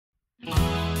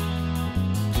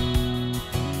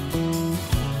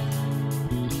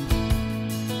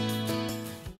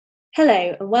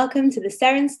Hello and welcome to the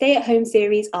Seren Stay-at-Home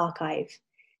Series archive.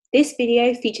 This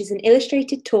video features an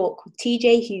illustrated talk with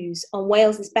TJ Hughes on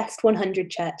Wales's best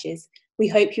 100 churches. We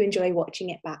hope you enjoy watching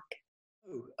it back.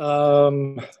 How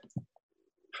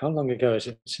long ago is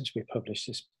it since we published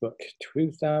this book?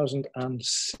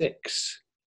 2006,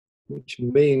 which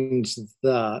means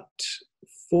that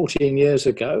 14 years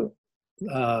ago,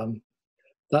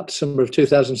 that summer of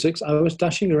 2006, I was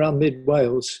dashing around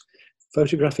mid-Wales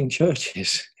photographing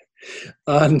churches.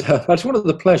 And that's one of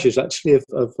the pleasures, actually,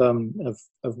 of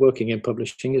working in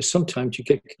publishing, is sometimes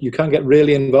you can get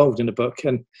really involved in a book,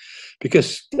 and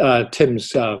because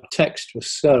Tim's text was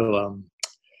so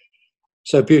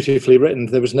beautifully written,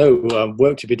 there was no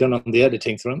work to be done on the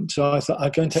editing front. So I thought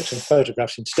I'd go and take some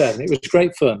photographs instead, and it was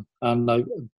great fun. And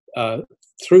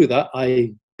through that,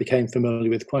 I became familiar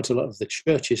with quite a lot of the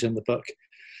churches in the book,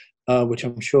 which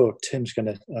I'm sure Tim's going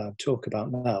to talk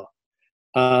about now.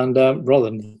 And rather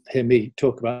than hear me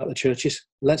talk about the churches,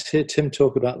 let's hear Tim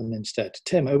talk about them instead.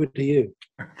 Tim, over to you.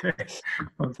 Okay.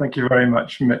 Well, thank you very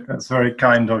much, Mick. That's very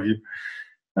kind of you.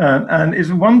 And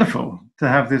it's wonderful to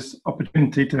have this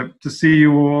opportunity to see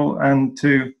you all and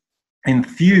to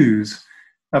enthuse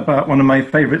about one of my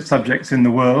favourite subjects in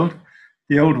the world,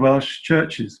 the Old Welsh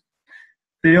churches.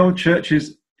 The old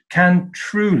churches can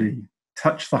truly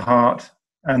touch the heart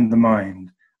and the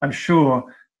mind. I'm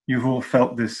sure you've all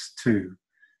felt this too.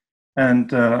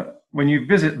 And when you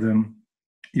visit them,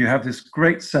 you have this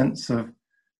great sense of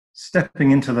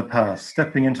stepping into the past,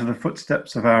 stepping into the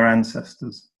footsteps of our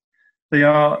ancestors. They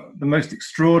are the most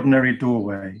extraordinary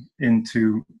doorway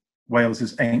into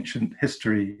Wales's ancient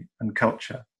history and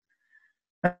culture.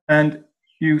 And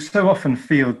you so often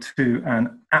feel too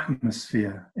an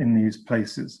atmosphere in these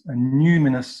places, a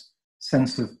numinous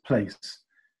sense of place,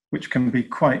 which can be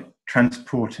quite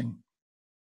transporting.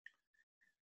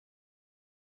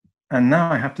 And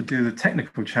now I have to do the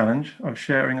technical challenge of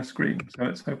sharing a screen. So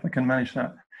let's hope I can manage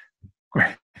that.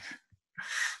 Great.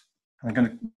 I'm going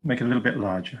to make it a little bit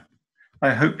larger.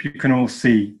 I hope you can all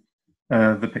see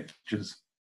the pictures.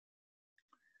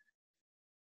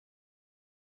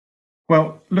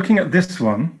 Well, looking at this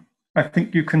one, I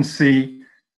think you can see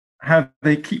how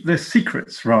they keep their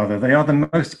secrets, rather. They are the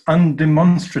most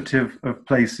undemonstrative of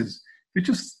places.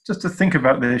 Just to think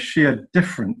about their sheer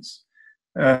difference,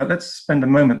 let's spend a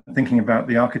moment thinking about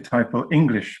the archetypal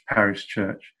English parish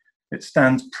church. It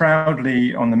stands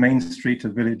proudly on the main street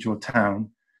of village or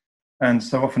town, and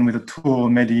so often with a tall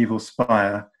medieval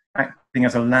spire acting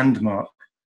as a landmark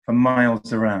for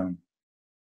miles around.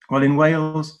 Well, in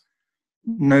Wales,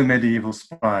 no medieval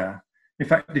spire. In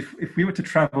fact, if we were to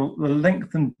travel the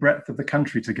length and breadth of the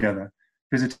country together,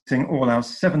 visiting all our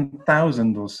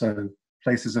 7,000 or so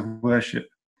places of worship,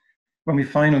 when we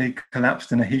finally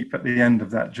collapsed in a heap at the end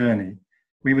of that journey,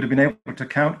 we would have been able to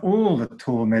count all the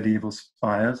tall medieval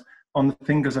spires on the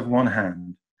fingers of one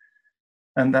hand.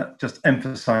 And that just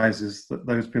emphasizes that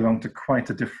those belong to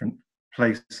quite a different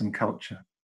place and culture.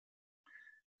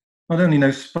 Not only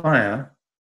no spire,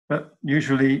 but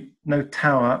usually no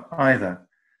tower either.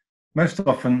 Most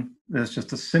often, there's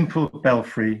just a simple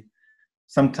belfry,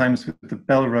 sometimes with the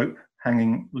bell rope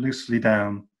hanging loosely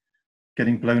down,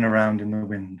 getting blown around in the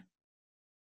wind.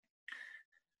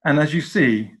 And as you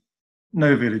see,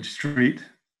 no village street.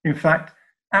 In fact,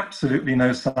 absolutely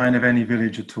no sign of any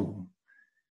village at all.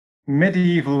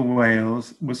 Medieval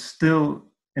Wales was still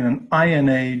in an Iron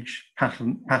Age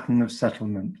pattern of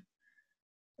settlement,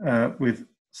 with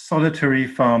solitary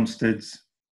farmsteads,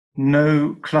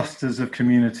 no clusters of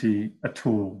community at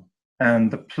all,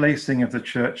 and the placing of the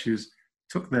churches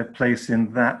took their place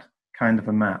in that kind of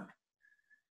a map.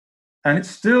 And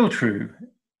it's still true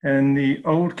in the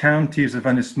old counties of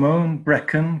Ynys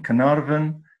Brecon,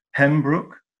 Carnarvon,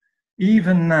 Pembroke.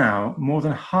 Even now, more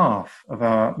than half of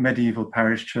our medieval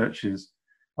parish churches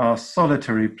are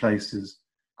solitary places,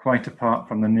 quite apart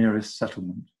from the nearest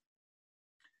settlement.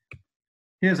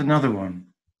 Here's another one.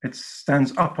 It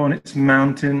stands up on its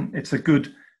mountain. It's a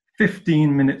good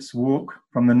 15 minutes walk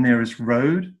from the nearest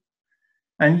road.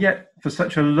 And yet, for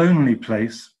such a lonely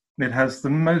place, it has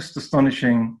the most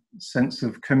astonishing sense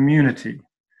of community,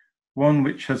 one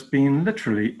which has been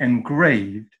literally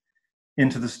engraved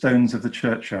into the stones of the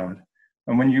churchyard.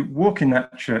 And when you walk in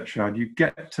that churchyard, you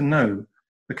get to know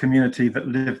the community that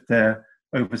lived there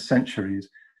over centuries,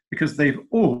 because they've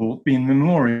all been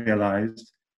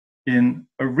memorialized in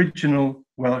original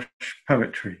Welsh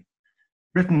poetry,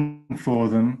 written for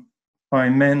them by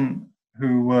men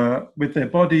who were, with their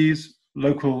bodies,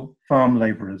 local farm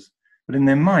laborers. But in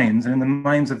their minds, and in the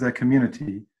minds of their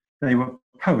community, they were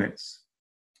poets.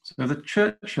 So the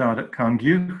churchyard at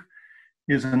Carnguwch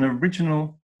is an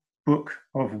original book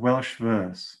of Welsh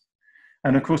verse.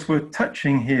 And of course, we're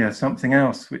touching here something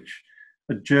else which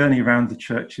a journey around the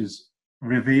churches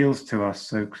reveals to us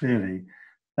so clearly,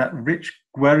 that rich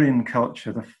Gwerin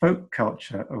culture, the folk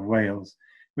culture of Wales,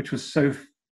 which was so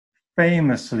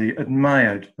famously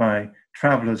admired by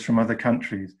travellers from other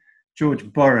countries.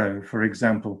 George Borrow, for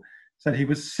example, said he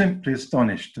was simply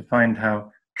astonished to find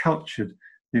how cultured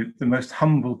the most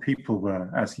humble people were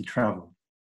as he travelled.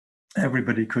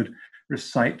 Everybody could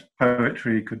recite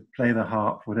poetry, could play the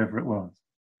harp, whatever it was.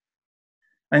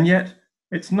 And yet,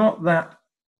 it's not that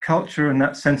culture and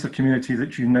that sense of community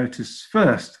that you notice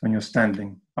first when you're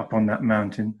standing up on that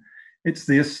mountain. It's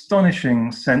the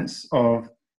astonishing sense of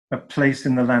a place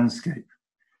in the landscape.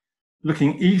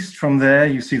 Looking east from there,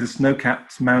 you see the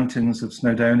snow-capped mountains of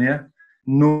Snowdonia,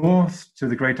 north to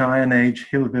the great Iron Age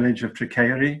hill village of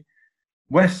Trecaeri,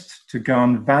 west to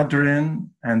Garn Fadrin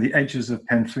and the edges of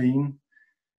Penllyn,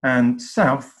 and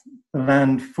south, the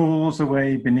land falls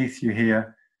away beneath you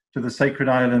here to the sacred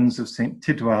islands of St.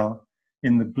 Tidwal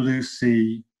in the blue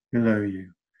sea below you.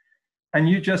 And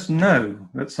you just know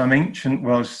that some ancient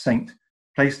Welsh saint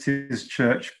placed his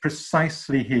church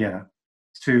precisely here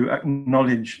to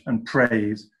acknowledge and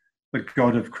praise the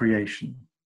God of creation.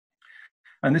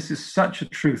 And this is such a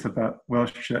truth about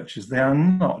Welsh churches. They are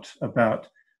not about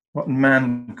what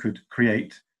man could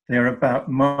create. They are about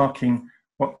marking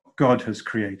what God has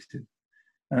created.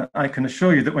 I can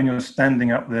assure you that when you're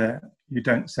standing up there, you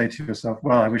don't say to yourself,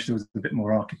 well, I wish there was a bit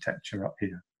more architecture up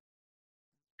here.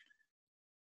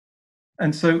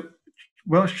 And so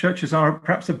Welsh churches are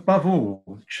perhaps above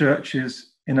all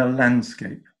churches in a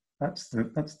landscape. That's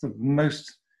the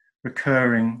most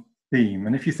recurring theme.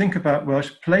 And if you think about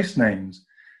Welsh place names,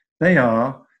 they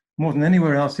are, more than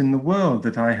anywhere else in the world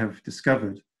that I have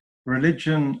discovered,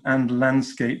 religion and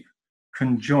landscape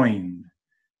conjoined.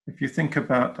 If you think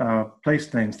about our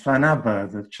place names,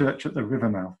 Llanabba, the church at the river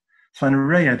mouth,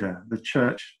 Llanrhaeadr, the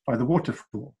church by the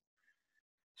waterfall,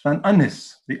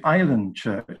 Llanynys, the island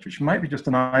church, which might be just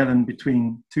an island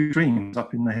between two streams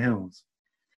up in the hills,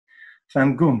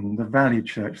 Llangwm, the valley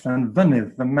church,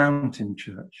 Llanfynydd, the mountain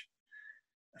church,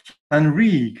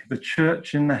 Llanrug, the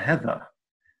church in the heather,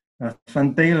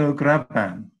 Llandeilo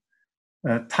Graban,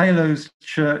 Tylo's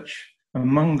church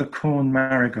among the corn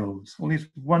marigolds, all these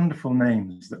wonderful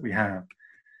names that we have.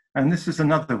 And this is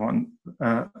another one.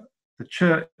 The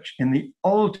church in the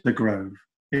alder grove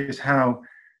is how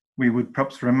we would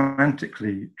perhaps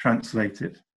romantically translate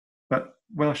it. But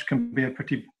Welsh can be a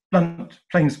pretty blunt,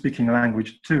 plain-speaking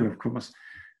language too, of course.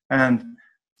 And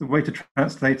the way to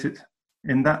translate it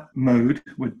in that mode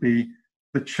would be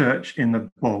the church in the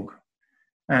bog.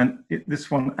 And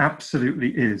this one absolutely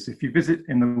is. If you visit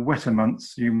in the wetter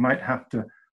months, you might have to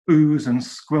ooze and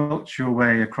squelch your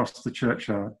way across the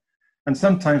churchyard. And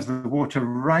sometimes the water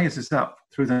rises up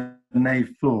through the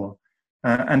nave floor.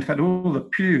 And in fact, all the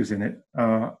pews in it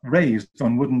are raised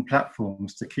on wooden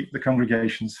platforms to keep the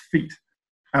congregation's feet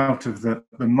out of the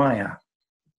mire.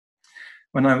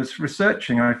 When I was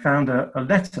researching, I found a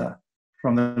letter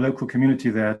from the local community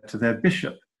there to their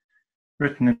bishop,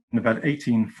 written in about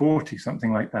 1840,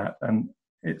 something like that. And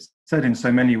it said in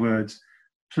so many words,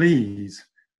 please,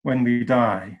 when we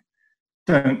die,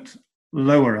 don't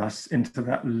lower us into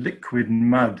that liquid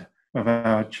mud of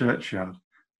our churchyard.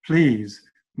 Please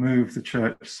move the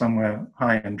church somewhere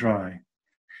high and dry.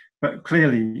 But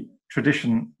clearly,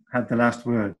 tradition had the last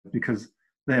word, because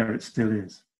there it still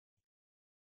is.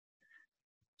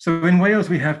 So in Wales,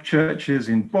 we have churches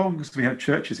in bogs, we have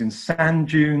churches in sand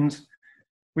dunes,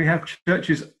 we have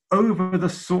churches over the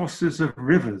sources of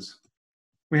rivers.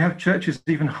 We have churches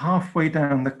even halfway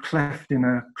down the cleft in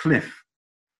a cliff.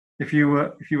 If you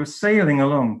were sailing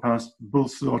along past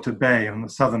Bullslaughter Bay on the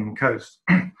southern coast,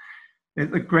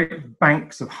 the great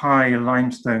banks of high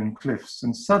limestone cliffs,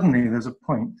 and suddenly there's a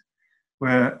point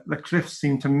where the cliffs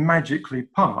seem to magically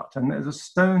part, and there's a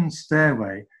stone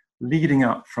stairway leading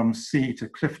up from sea to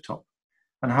cliff top.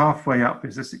 And halfway up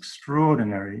is this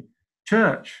extraordinary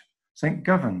church, St.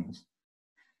 Govan's.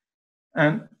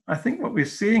 And I think what we're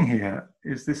seeing here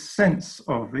is this sense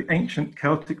of the ancient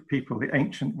Celtic people, the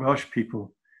ancient Welsh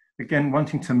people, again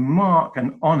wanting to mark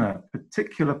and honour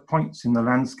particular points in the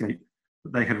landscape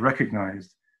that they had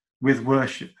recognised with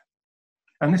worship.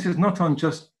 And this is not on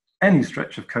just any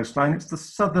stretch of coastline, it's the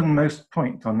southernmost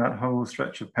point on that whole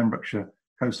stretch of Pembrokeshire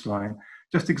coastline,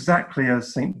 just exactly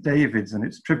as St. David's and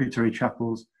its tributary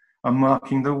chapels are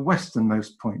marking the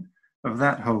westernmost point of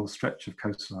that whole stretch of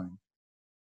coastline.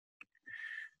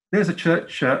 There's a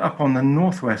church up on the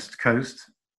northwest coast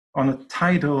on a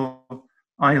tidal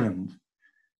island.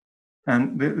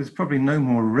 And there's probably no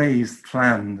more raised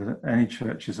land that any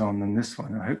church is on than this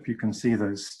one. I hope you can see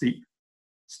those steep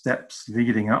steps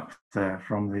leading up there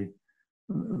from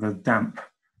the damp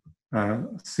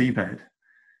seabed.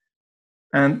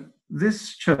 And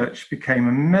this church became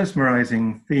a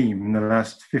mesmerizing theme in the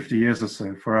last 50 years or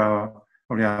so for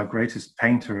probably our greatest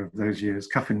painter of those years,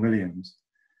 Cuffin Williams.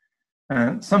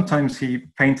 And sometimes he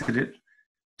painted it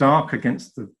dark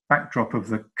against the backdrop of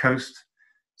the coast,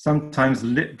 sometimes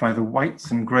lit by the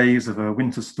whites and greys of a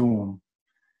winter storm,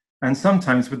 and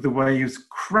sometimes with the waves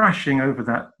crashing over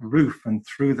that roof and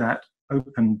through that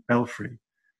open belfry,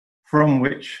 from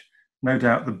which no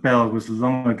doubt the bell was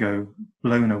long ago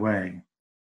blown away.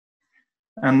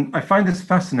 And I find this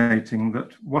fascinating,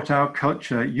 that what our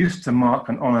culture used to mark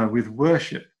and honor with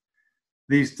worship,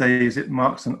 these days it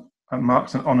marks and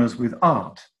honors with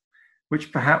art,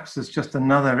 which perhaps is just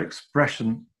another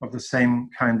expression of the same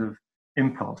kind of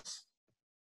impulse.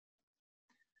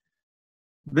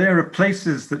 There are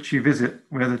places that you visit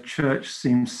where the church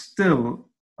seems still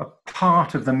a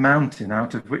part of the mountain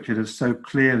out of which it has so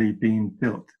clearly been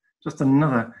built, just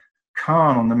another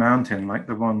cairn on the mountain like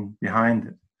the one behind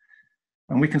it.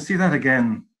 And we can see that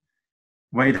again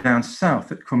way down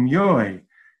south at Cwmioe,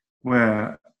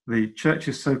 where the church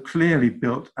is so clearly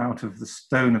built out of the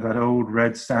stone of that old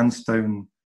red sandstone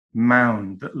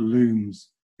mound that looms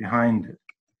behind it.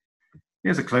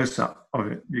 Here's a close-up of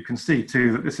it. You can see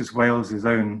too that this is Wales's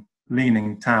own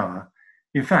leaning tower.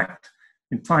 In fact,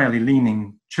 entirely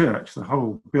leaning church. The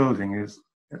whole building is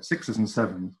at 6s and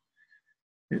 7s.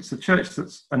 It's a church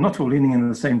that's not all leaning in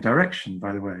the same direction,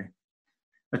 by the way.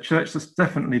 A church that's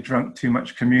definitely drunk too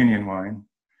much communion wine.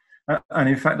 And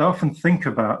in fact, I often think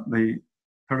about the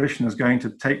parishioners going to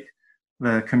take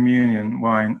their communion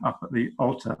wine up at the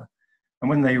altar. And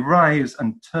when they rise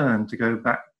and turn to go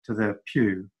back to their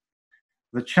pew,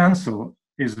 the chancel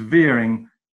is veering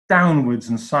downwards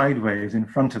and sideways in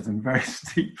front of them very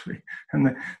steeply.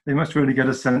 And they must really get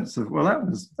a sense of, well,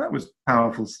 that was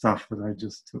powerful stuff that I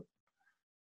just took.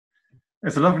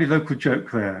 There's a lovely local joke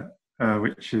there,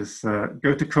 which is,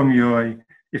 go to Cwmioe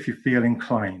if you feel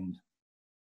inclined.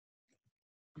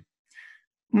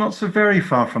 Not so very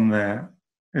far from there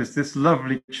is this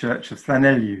lovely church of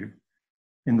Llanelli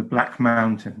in the Black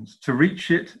Mountains. To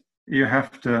reach it, you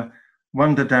have to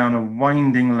wander down a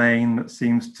winding lane that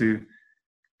seems to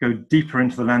go deeper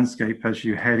into the landscape as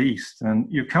you head east. And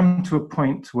you come to a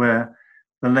point where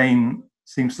the lane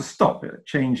seems to stop. It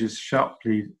changes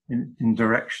sharply in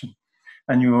direction.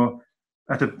 And you're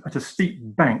at a steep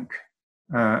bank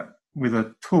with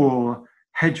a tall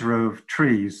hedgerow of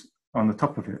trees on the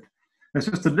top of it. There's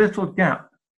just a little gap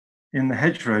in the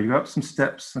hedgerow. You go up some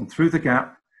steps and through the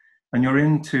gap, and you're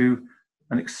into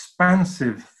an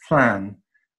expansive flan.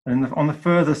 And on the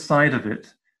further side of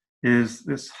it is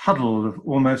this huddle of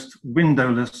almost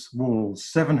windowless walls,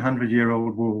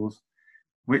 700-year-old walls,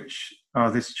 which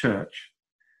are this church.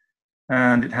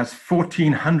 And it has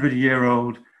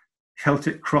 1,400-year-old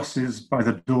Celtic crosses by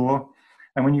the door.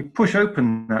 And when you push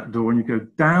open that door and you go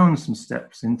down some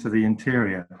steps into the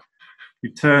interior, you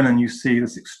turn and you see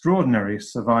this extraordinary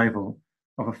survival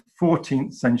of a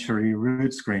 14th century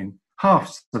rood screen,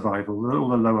 half survival, all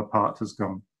the lower part has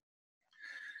gone.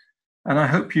 And I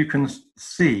hope you can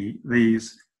see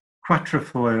these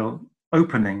quatrefoil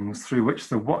openings through which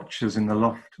the watchers in the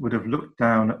loft would have looked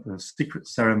down at the secret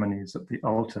ceremonies at the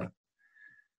altar.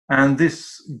 And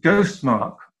this ghost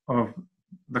mark of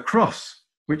the cross,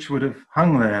 which would have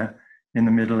hung there in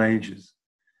the Middle Ages,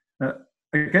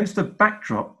 against a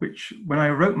backdrop which, when I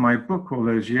wrote my book all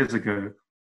those years ago,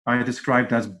 I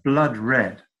described as blood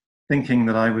red, thinking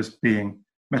that I was being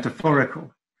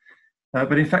metaphorical.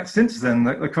 But in fact, since then,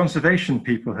 the conservation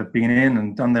people have been in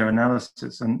and done their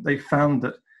analysis, and they found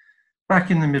that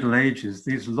back in the Middle Ages,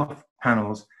 these loft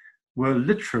panels were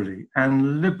literally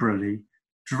and liberally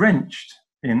drenched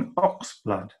in ox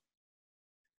blood.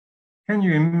 Can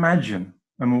you imagine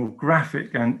a more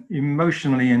graphic and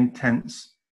emotionally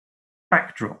intense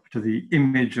backdrop to the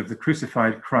image of the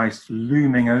crucified Christ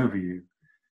looming over you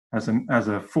as a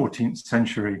 14th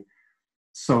century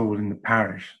soul in the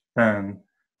parish than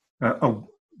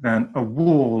a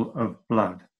wall of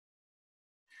blood?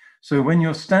 So when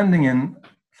you're standing in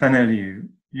Llanelli,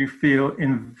 you feel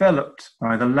enveloped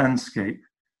by the landscape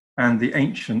and the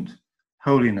ancient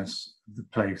holiness of the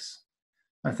place.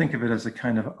 I think of it as a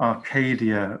kind of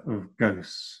Arcadia of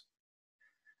ghosts.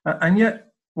 And yet,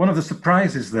 one of the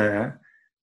surprises there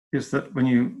is that when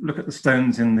you look at the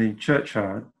stones in the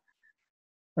churchyard,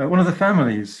 one of the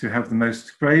families who have the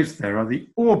most graves there are the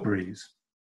Aubreys.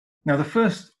 Now, the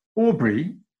first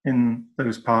Aubrey in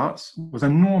those parts was a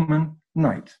Norman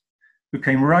knight, who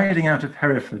came riding out of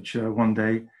Herefordshire one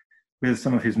day with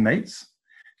some of his mates,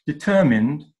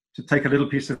 determined to take a little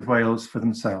piece of Wales for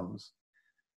themselves.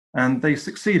 And they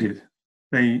succeeded.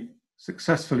 They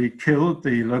successfully killed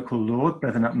the local lord,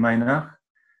 Breathen ap Mynach,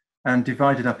 and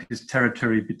divided up his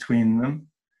territory between them.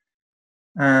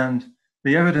 And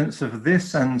the evidence of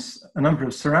this and a number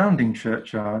of surrounding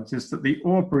churchyards is that the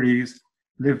Aubreys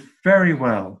lived very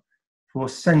well for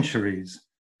centuries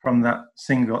from that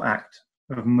single act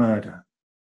of murder.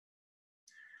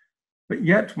 But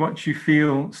yet what you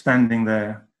feel standing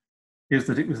there is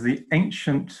that it was the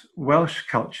ancient Welsh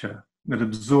culture that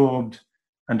absorbed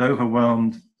and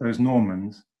overwhelmed those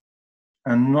Normans,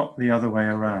 and not the other way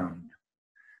around.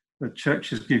 The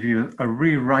churches give you a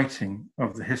rewriting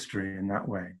of the history in that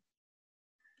way.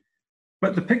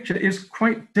 But the picture is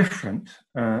quite different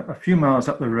a few miles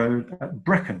up the road at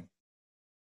Brecon.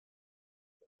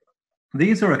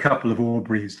 These are a couple of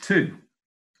Aubreys too.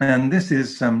 And this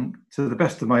is, to the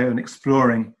best of my own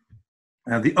exploring,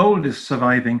 the oldest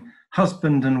surviving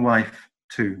husband and wife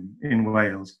tomb in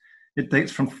Wales. It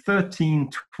dates from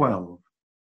 1312.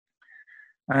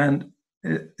 And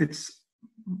it's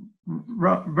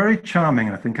very charming,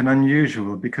 I think, and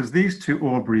unusual, because these two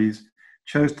Aubreys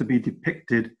chose to be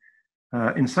depicted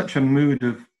in such a mood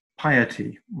of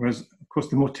piety, whereas, of course,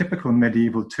 the more typical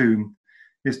medieval tomb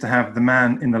is to have the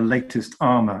man in the latest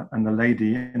armor and the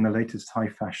lady in the latest high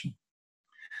fashion.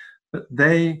 But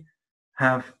they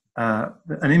have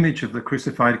an image of the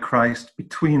crucified Christ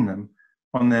between them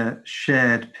on their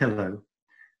shared pillow.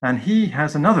 And he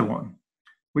has another one,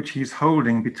 which he's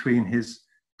holding between his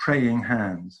praying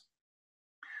hands.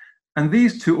 And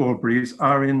these two Aubreys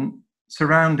are in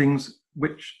surroundings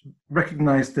which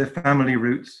recognize their family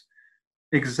roots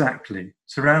exactly,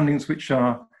 surroundings which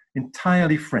are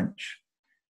entirely French,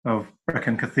 of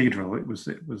Brecon Cathedral. It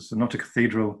was not a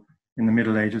cathedral in the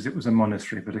Middle Ages, it was a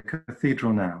monastery, but a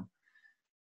cathedral now.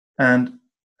 And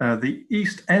the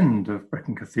east end of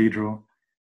Brecon Cathedral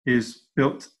is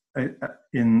built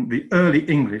in the early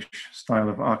English style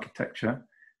of architecture,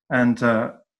 and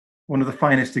one of the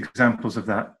finest examples of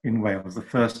that in Wales, the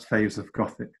first phase of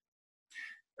Gothic.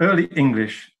 Early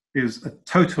English is a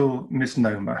total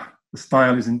misnomer. The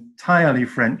style is entirely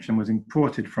French and was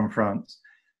imported from France.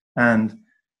 And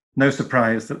no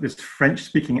surprise that this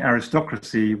French-speaking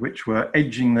aristocracy, which were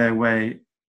edging their way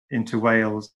into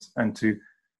Wales and to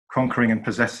conquering and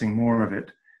possessing more of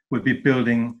it, would be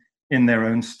building in their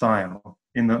own style,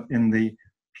 in the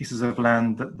pieces of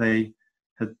land that they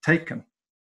had taken.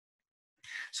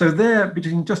 So there,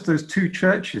 between just those two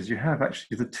churches, you have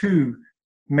actually the two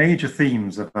major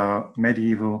themes of our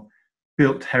medieval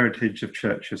built heritage of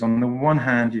churches. On the one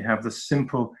hand, you have the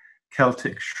simple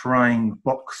Celtic shrine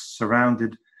box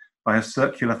surrounded by a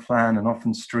circular fan and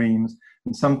often streams,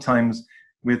 and sometimes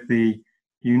with the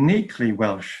uniquely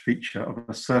Welsh feature of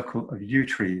a circle of yew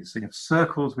trees. So you have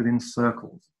circles within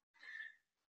circles,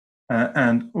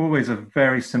 and always a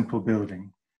very simple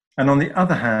building. And on the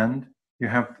other hand, you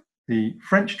have the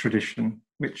French tradition,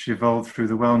 which evolved through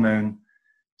the well-known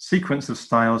sequence of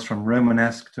styles from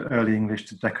Romanesque to Early English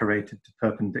to Decorated to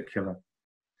Perpendicular,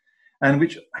 and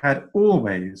which had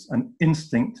always an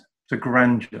instinct to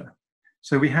grandeur.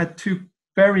 So we had two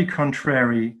very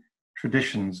contrary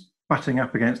traditions butting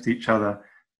up against each other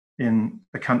in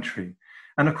the country.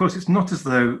 And of course, it's not as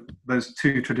though those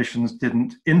two traditions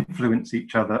didn't influence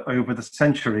each other over the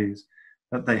centuries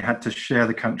that they had to share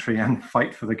the country and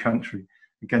fight for the country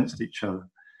against each other.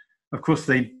 Of course,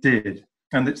 they did.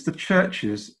 And it's the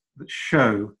churches that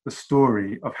show the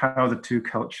story of how the two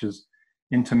cultures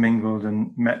intermingled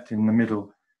and met in the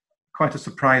middle quite a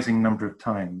surprising number of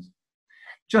times.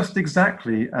 Just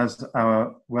exactly as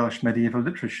our Welsh medieval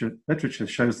literature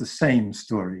shows the same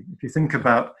story. If you think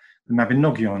about the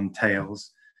Mabinogion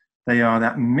tales, they are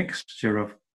that mixture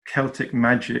of Celtic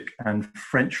magic and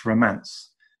French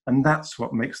romance. And that's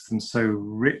what makes them so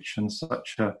rich and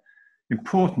such an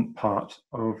important part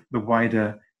of the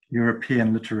wider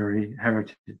European literary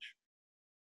heritage.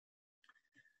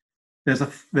 There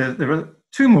are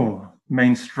two more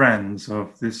main strands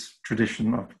of this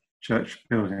tradition of church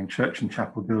building, church and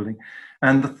chapel building.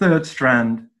 And the third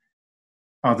strand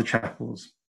are the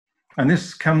chapels. And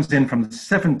this comes in from the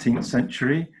 17th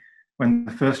century, when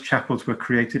the first chapels were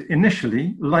created,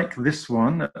 initially, like this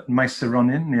one at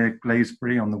Maeseronin near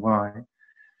Glaesbury on the Wye,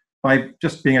 by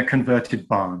just being a converted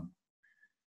barn.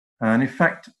 And in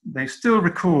fact, they still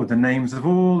record the names of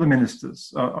all the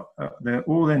ministers.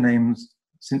 All their names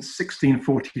since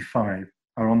 1645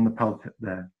 are on the pulpit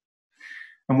there.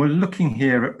 And we're looking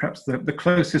here at perhaps the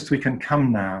closest we can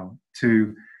come now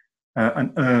to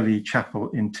an early chapel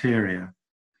interior.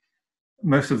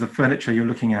 most of the furniture you're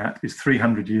looking at is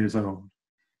 300 years old.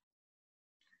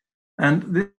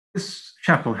 And this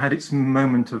chapel had its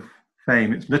moment of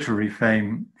fame, its literary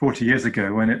fame, 40 years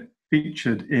ago when it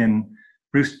featured in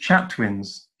Bruce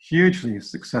Chatwin's hugely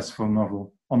successful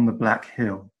novel, On the Black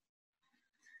Hill.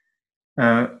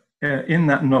 In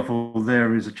that novel,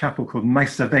 there is a chapel called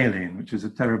Meiservelin, which is a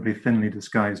terribly thinly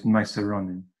disguised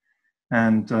Meiseronin.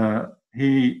 And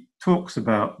he talks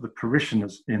about the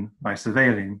parishioners in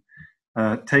Meiservelin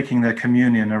taking their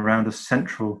communion around a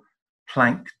central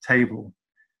plank table,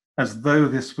 as though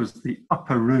this was the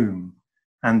upper room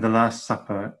and the Last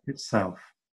Supper itself.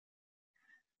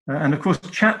 And of course,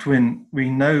 Chatwin we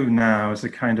know now as a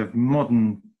kind of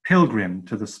modern pilgrim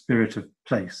to the spirit of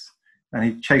place. And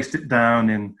he chased it down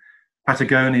in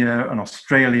Patagonia and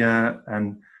Australia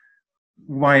and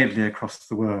widely across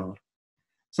the world.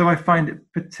 So I find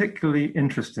it particularly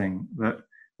interesting that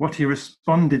what he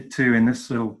responded to in this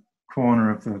little corner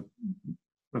of the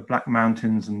Black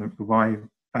Mountains and the Wye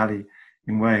Valley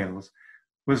in Wales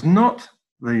was not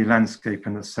the landscape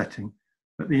and the setting,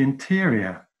 but the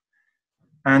interior.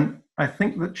 And I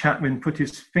think that Chatwin put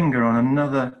his finger on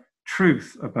another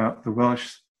truth about the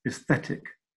Welsh aesthetic,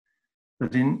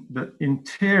 that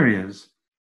interiors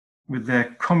with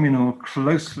their communal,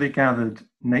 closely gathered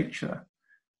nature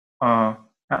are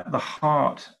at the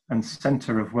heart and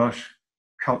centre of Welsh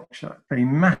culture. They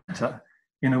matter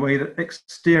in a way that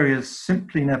exteriors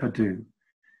simply never do.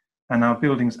 And our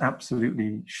buildings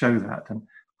absolutely show that. And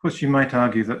of course, you might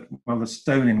argue that, well, the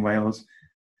stone in Wales,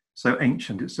 so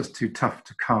ancient, it's just too tough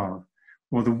to carve,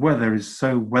 or the weather is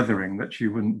so weathering that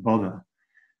you wouldn't bother.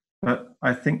 But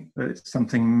I think that it's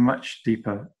something much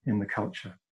deeper in the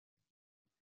culture.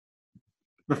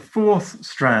 The fourth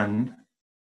strand,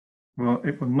 well,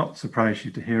 it will not surprise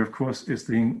you to hear, of course, is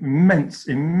the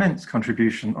immense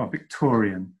contribution of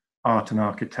Victorian art and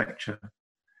architecture.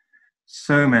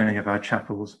 So many of our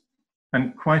chapels,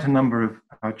 and quite a number of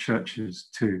our churches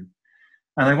too.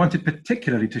 And I wanted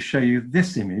particularly to show you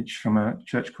this image from a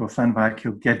church called Llanfair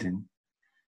Cilgedin.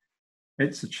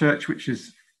 It's a church which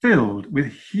is filled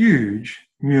with huge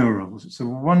murals. It's a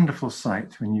wonderful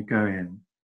sight when you go in.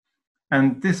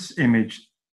 And this image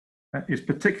is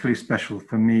particularly special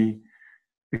for me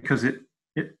because it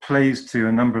plays to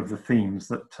a number of the themes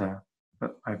that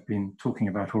I've been talking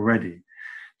about already.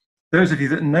 Those of you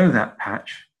that know that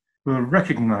patch will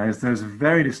recognize those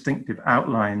very distinctive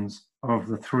outlines of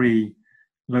the three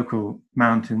local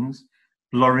mountains,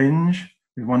 Bloringe,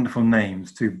 with wonderful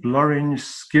names too, Bloringe,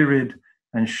 Skirrid,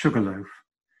 and Sugarloaf,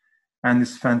 and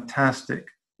this fantastic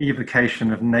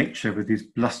evocation of nature with these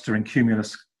blustering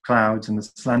cumulus clouds and the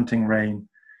slanting rain,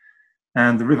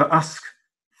 and the River Usk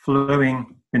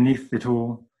flowing beneath it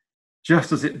all,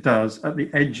 just as it does at the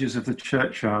edges of the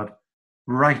churchyard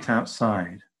right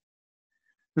outside.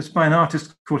 This by an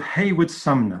artist called Hayward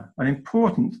Sumner, an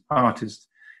important artist,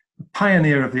 a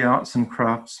pioneer of the arts and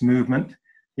crafts movement.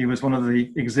 He was one of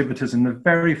the exhibitors in the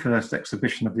very first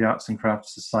exhibition of the Arts and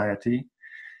Crafts Society.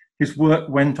 His work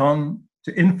went on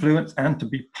to influence and to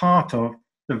be part of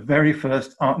the very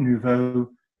first Art Nouveau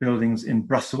buildings in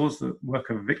Brussels, the work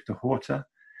of Victor Horta,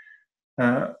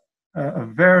 a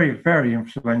very, very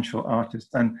influential artist.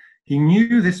 And he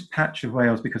knew this patch of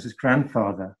Wales because his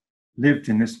grandfather lived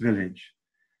in this village.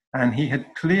 And he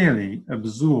had clearly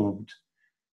absorbed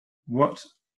what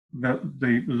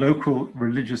the local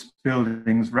religious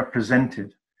buildings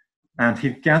represented. And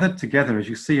he gathered together, as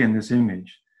you see in this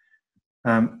image,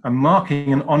 a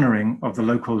marking and honouring of the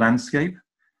local landscape,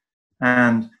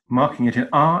 and marking it in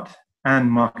art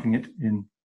and marking it in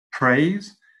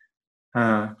praise.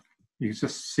 You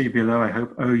just see below, I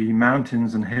hope, "O ye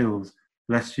mountains and hills,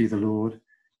 bless ye the Lord,"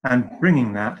 and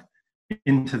bringing that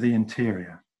into the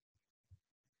interior.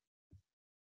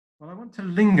 Well, I want to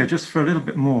linger just for a little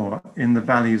bit more in the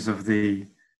valleys of the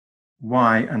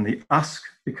Wye and the Usk,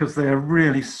 because they are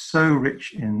really so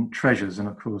rich in treasures and,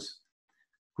 of course,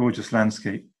 gorgeous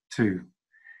landscape too.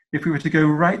 If we were to go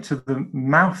right to the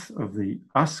mouth of the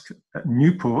Usk at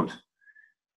Newport,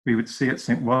 we would see at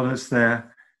St. Waller's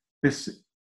there this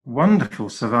wonderful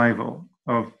survival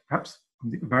of perhaps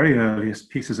the very earliest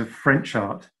pieces of French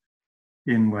art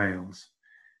in Wales.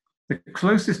 The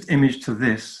closest image to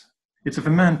this, it's of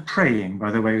a man praying,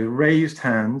 by the way, with raised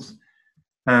hands,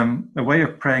 a way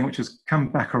of praying which has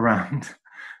come back around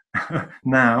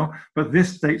now, but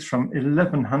this dates from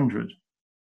 1100.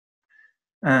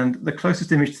 And the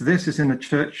closest image to this is in a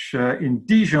church in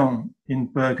Dijon in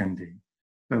Burgundy.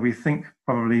 So we think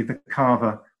probably the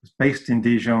carver was based in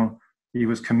Dijon, he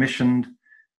was commissioned,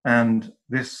 and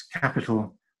this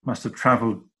capital must have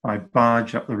travelled by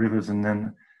barge up the rivers and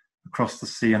then across the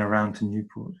sea and around to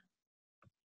Newport.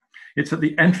 It's at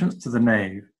the entrance to the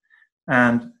nave,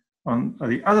 and on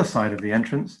the other side of the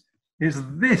entrance is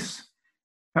this,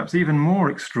 perhaps even more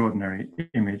extraordinary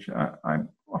image. I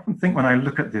often think when I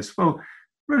look at this, well,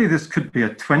 really this could be a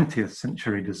 20th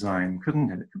century design,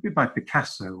 couldn't it? It could be by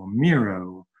Picasso or Miro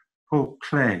or Paul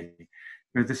Klee,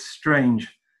 with this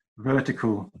strange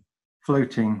vertical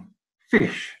floating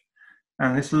fish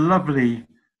and this lovely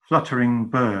fluttering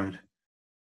bird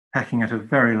pecking at a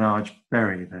very large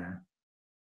berry there.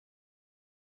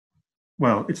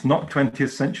 Well, it's not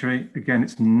 20th century. Again,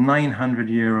 it's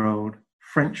 900-year-old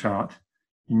French art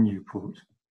in Newport.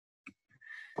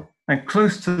 And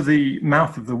close to the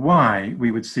mouth of the Wye,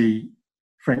 we would see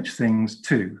French things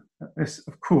too. This,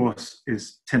 of course,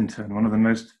 is Tintern, one of the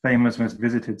most famous, most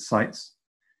visited sites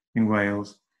in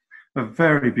Wales. A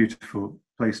very beautiful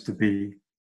place to be.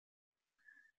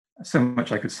 So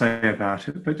much I could say about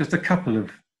it, but just a couple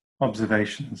of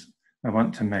observations I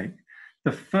want to make.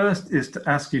 The first is to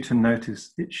ask you to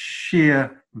notice its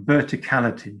sheer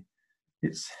verticality,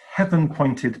 its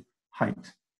heaven-pointed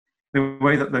height, the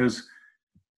way that those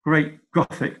great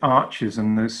Gothic arches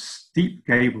and those steep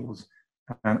gables,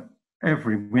 and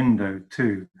every window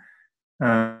too,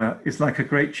 is like a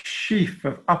great sheaf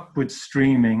of upward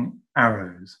streaming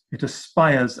arrows. It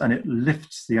aspires and it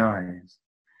lifts the eyes.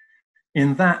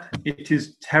 In that, it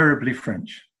is terribly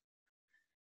French.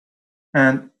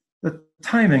 And the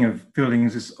timing of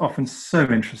buildings is often so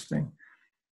interesting.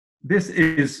 This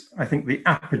is, I think, the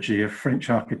apogee of French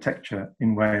architecture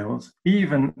in Wales,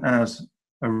 even as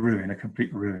a ruin, a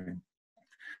complete ruin.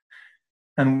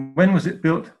 And when was it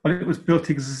built? Well, it was built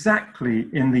exactly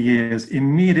in the years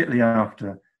immediately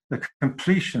after the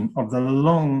completion of the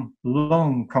long,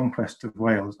 long conquest of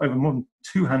Wales, over more than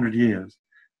 200 years,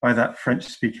 by that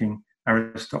French-speaking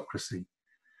aristocracy.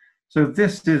 So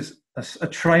this is a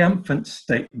triumphant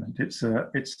statement. It's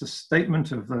a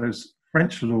statement of those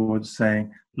French lords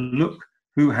saying, look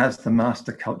who has the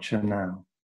master culture now.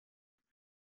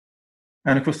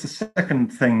 And of course, the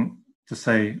second thing to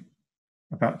say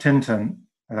about Tintern,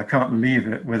 and I can't leave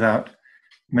it without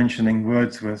mentioning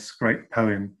Wordsworth's great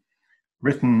poem,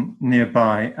 written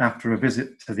nearby after a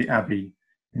visit to the Abbey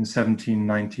in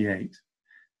 1798.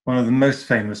 One of the most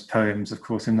famous poems, of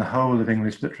course, in the whole of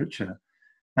English literature,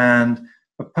 and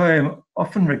a poem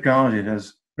often regarded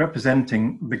as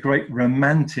representing the great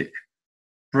romantic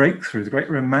breakthrough, the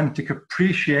great romantic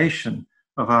appreciation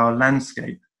of our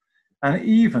landscape, and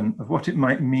even of what it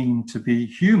might mean to be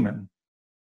human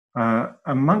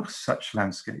amongst such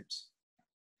landscapes.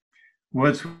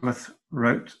 Wordsworth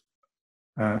wrote,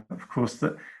 of course,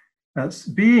 that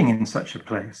being in such a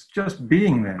place, just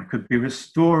being there, could be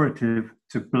restorative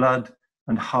to blood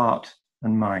and heart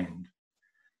and mind,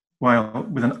 while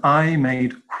with an eye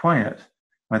made quiet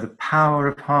by the power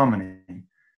of harmony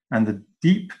and the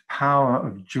deep power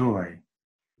of joy,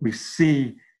 we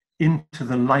see into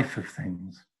the life of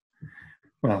things.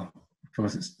 Well, of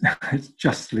course, it's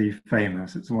justly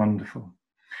famous, it's wonderful.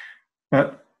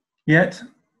 But yet,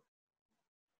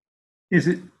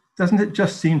 doesn't it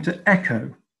just seem to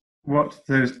echo what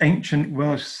those ancient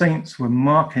Welsh saints were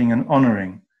marking and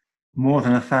honouring more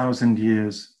than 1,000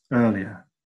 years earlier?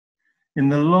 In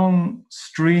the long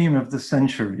stream of the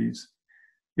centuries,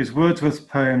 is Wordsworth's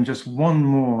poem just one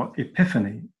more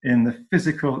epiphany in the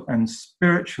physical and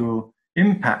spiritual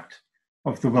impact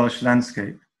of the Welsh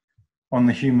landscape on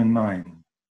the human mind?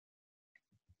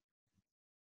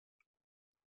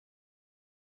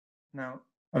 Now,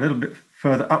 a little bit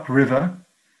further upriver,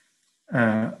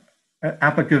 at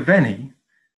Abergavenny,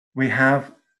 we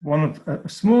have one of a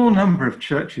small number of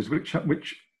churches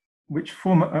which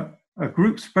form a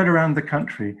group spread around the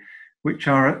country, which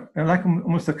are like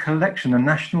almost a collection, a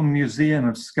national museum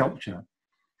of sculpture.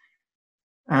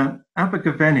 And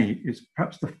Abergavenny is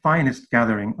perhaps the finest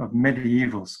gathering of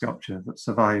medieval sculpture that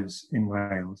survives in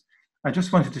Wales. I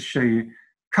just wanted to show you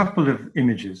a couple of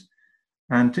images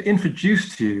and to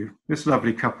introduce to you this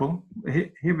lovely couple.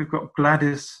 Here we've got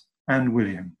Gladys and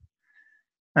William.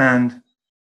 And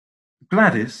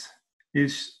Gladys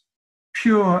is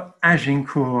pure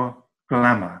Agincourt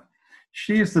glamour.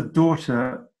 She is the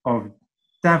daughter of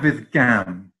Dafydd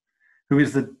Gam, who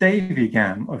is the Davy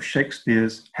Gam of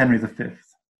Shakespeare's Henry V.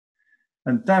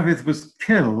 And Dafydd was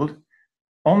killed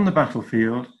on the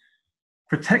battlefield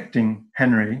protecting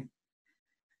Henry.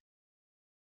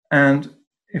 And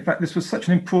in fact, this was such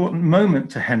an important moment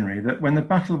to Henry that when the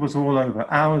battle was all over,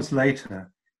 hours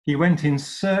later, he went in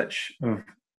search of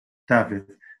Dafydd,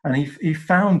 and he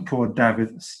found poor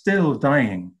Dafydd still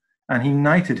dying, and he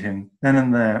knighted him then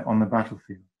and there on the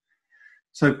battlefield.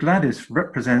 So Gladys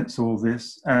represents all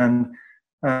this, and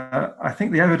I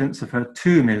think the evidence of her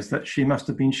tomb is that she must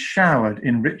have been showered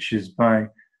in riches by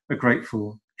a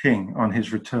grateful king on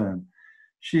his return.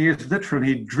 She is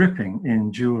literally dripping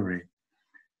in jewelry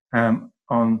on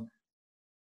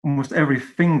almost every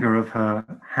finger of her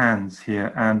hands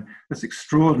here, and this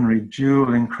extraordinary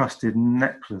jewel-encrusted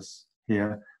necklace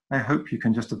here, I hope you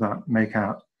can just about make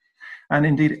out. And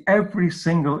indeed, every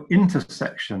single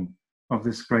intersection of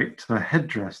this great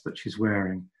headdress that she's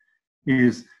wearing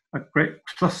is a great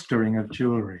clustering of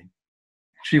jewelry.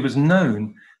 She was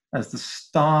known as the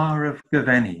Star of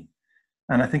Gavenny.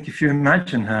 And I think if you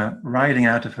imagine her riding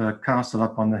out of her castle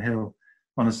up on the hill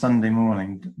on a Sunday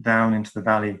morning down into the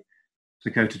valley to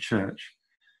go to church,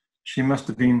 she must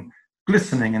have been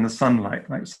glistening in the sunlight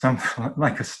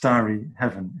like a starry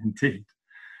heaven indeed.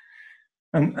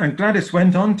 And Gladys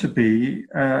went on to be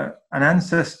an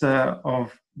ancestor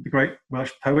of the great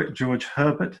Welsh poet George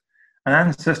Herbert, an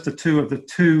ancestor too of the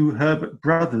two Herbert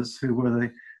brothers who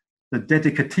were the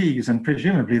dedicatees and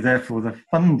presumably therefore the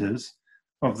funders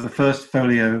of the first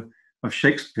folio of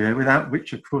Shakespeare, without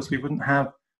which of course we wouldn't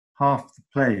have half the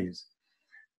plays.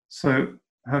 So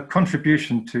her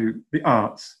contribution to the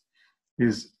arts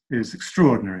is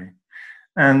extraordinary.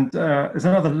 And there's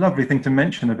another lovely thing to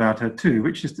mention about her too,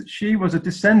 which is that she was a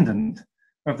descendant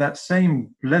of that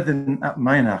same Bleddyn ap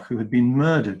Mynach who had been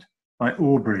murdered by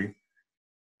Aubrey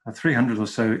 300 or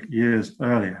so years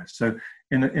earlier. So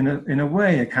in a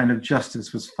way, a kind of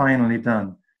justice was finally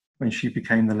done when she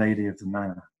became the lady of the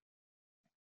manor.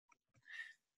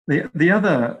 The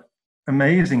other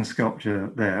amazing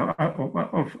sculpture there,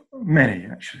 of many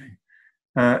actually,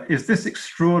 is this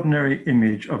extraordinary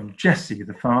image of Jesse,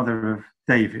 the father of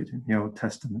David in the Old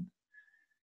Testament.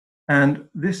 And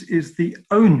this is the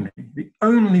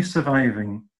only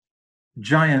surviving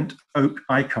giant oak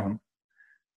icon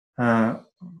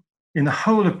in the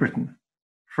whole of Britain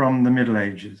from the Middle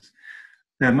Ages.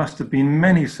 There must have been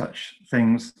many such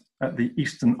things at the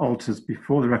Eastern altars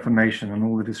before the Reformation and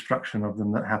all the destruction of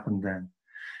them that happened then.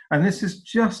 And this is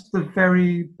just the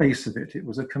very base of it. It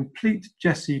was a complete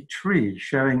Jesse tree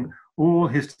showing all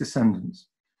his descendants.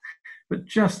 But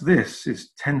just this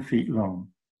is 10 feet long.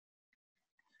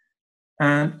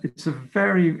 And it's a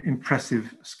very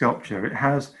impressive sculpture. It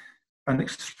has an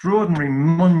extraordinary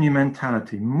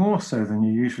monumentality, more so than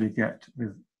you usually get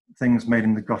with things made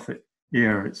in the Gothic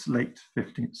era. It's late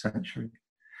 15th century.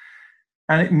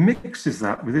 And it mixes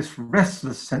that with this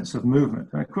restless sense of movement.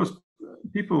 And of course,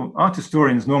 art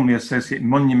historians normally associate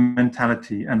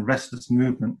monumentality and restless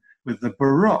movement with the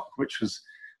Baroque, which was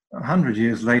 100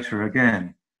 years later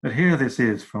again. But here this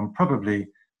is from probably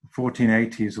the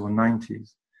 1480s or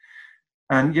 90s.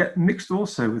 And yet mixed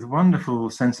also with wonderful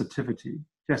sensitivity.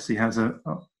 Jesse has an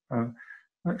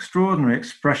extraordinary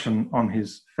expression on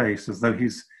his face, as though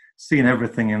he's seen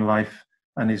everything in life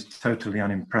and is totally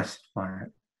unimpressed by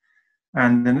it.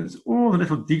 And then it's all the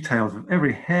little details of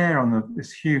every hair on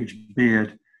this huge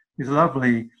beard, these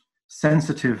lovely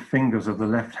sensitive fingers of the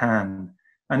left hand,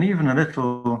 and even a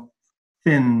little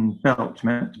thin belt,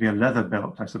 meant to be a leather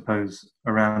belt, I suppose,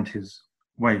 around his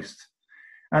waist.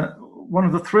 And one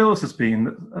of the thrills has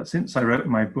been that since I wrote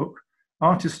my book,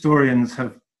 art historians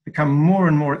have become more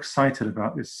and more excited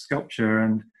about this sculpture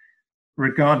and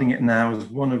regarding it now as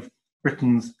one of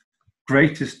Britain's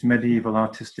greatest medieval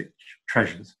artistic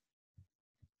treasures.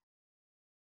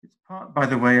 It's part, by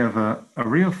the way, of a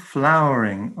real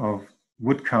flowering of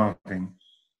wood carving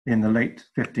in the late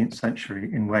 15th century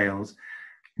in Wales.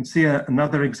 You can see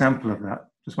another example of that.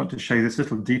 Just want to show you this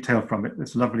little detail from it,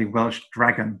 this lovely Welsh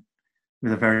dragon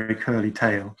with a very curly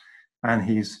tail, and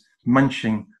he's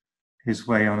munching his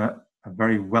way on a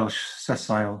very Welsh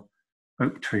sessile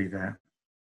oak tree there.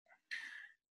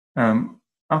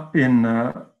 Up in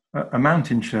a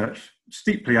mountain church,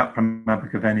 steeply up from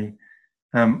Abergavenny,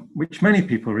 which many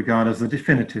people regard as the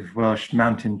definitive Welsh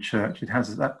mountain church. It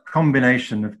has that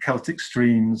combination of Celtic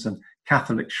streams and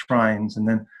Catholic shrines and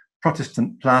then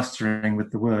Protestant plastering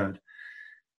with the word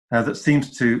that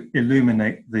seems to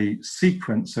illuminate the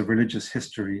sequence of religious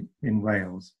history in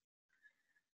Wales.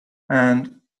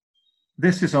 And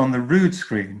this is on the rood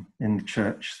screen in the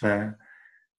church there.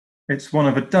 It's one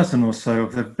of a dozen or so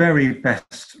of the very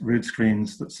best rood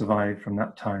screens that survive from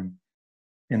that time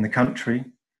in the country.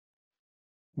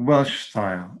 Welsh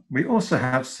style. We also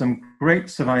have some great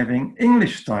surviving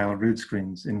English style rood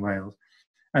screens in Wales.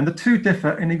 And the two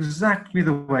differ in exactly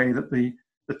the way that the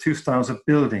two styles of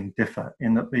building differ,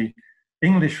 in that the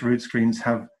English rood screens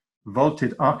have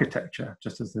vaulted architecture,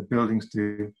 just as the buildings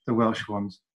do, the Welsh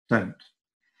ones don't.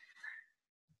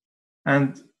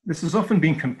 And this has often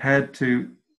been compared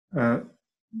to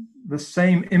the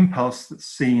same impulse that's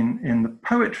seen in the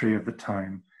poetry of the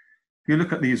time. If you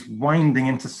look at these winding,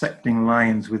 intersecting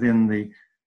lines within the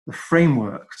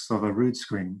frameworks of a rood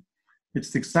screen,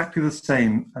 it's exactly the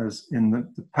same as in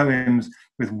the poems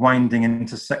with winding,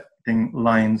 intersecting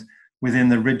lines within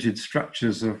the rigid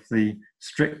structures of the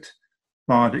strict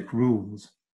bardic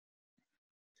rules.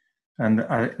 And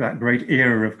that great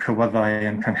era of Cywyddau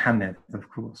and Cynghanedd, of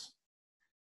course.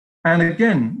 And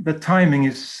again, the timing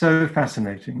is so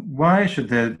fascinating. Why should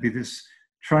there be this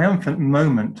triumphant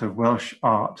moment of Welsh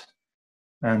art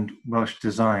and Welsh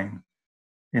design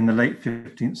in the late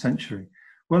 15th century?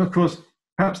 Well, of course,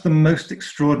 perhaps the most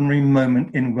extraordinary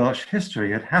moment in Welsh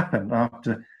history had happened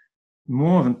after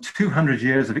more than 200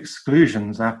 years of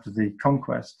exclusions after the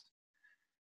conquest.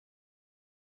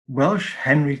 Welsh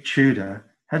Henry Tudor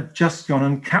had just gone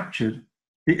and captured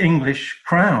the English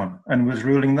crown and was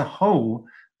ruling the whole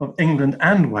of England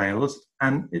and Wales.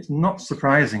 And it's not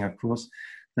surprising, of course,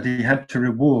 that he had to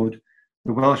reward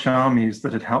the Welsh armies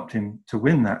that had helped him to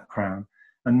win that crown.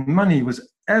 And money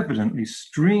was evidently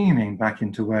streaming back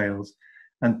into Wales.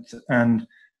 And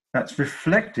that's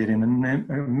reflected in an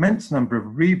immense number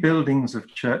of rebuildings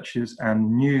of churches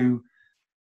and new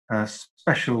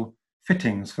special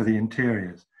fittings for the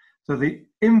interiors. So the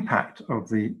impact of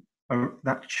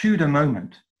that Tudor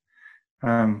moment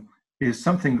is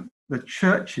something the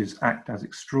churches act as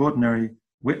extraordinary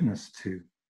witness to.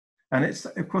 And it's,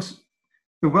 of course,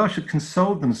 the Welsh had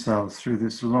consoled themselves through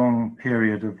this long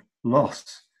period of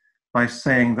loss by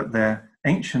saying that their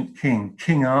ancient king,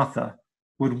 King Arthur,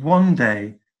 would one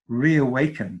day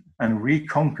reawaken and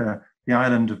reconquer the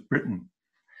island of Britain.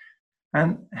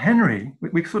 And Henry,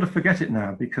 we sort of forget it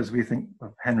now because we think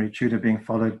of Henry Tudor being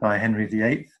followed by Henry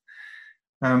VIII.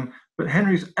 But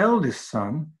Henry's eldest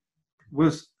son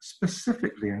was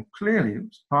specifically and clearly, it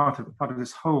was part of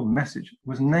this whole message,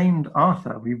 was named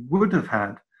Arthur. We would have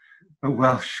had a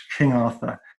Welsh King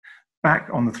Arthur back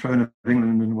on the throne of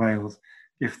England and Wales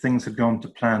if things had gone to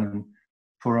plan and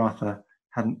poor Arthur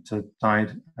hadn't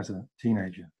died as a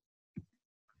teenager.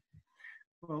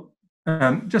 Well,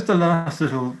 just a last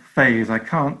little phase. I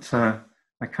can't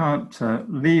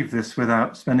leave this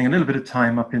without spending a little bit of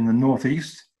time up in the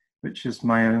northeast, which is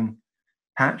my own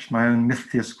patch, my own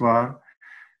Mythia Sgwâr.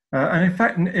 And in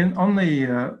fact,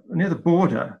 near the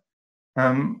border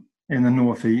in the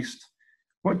northeast,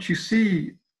 what you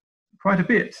see quite a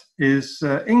bit is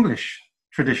English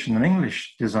tradition and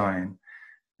English design.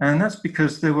 And that's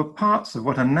because there were parts of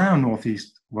what are now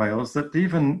northeast Wales that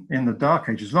even in the Dark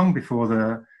Ages, long before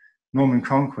the Norman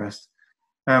conquest,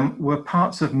 were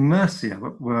parts of Mercia,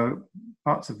 were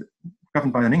parts of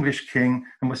governed by an English king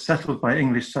and were settled by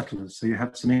English settlers. So you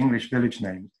had some English village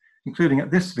names, including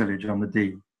at this village on the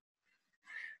Dee.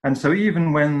 And so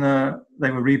even when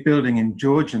they were rebuilding in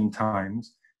Georgian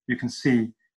times, you can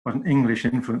see what an English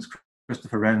influence,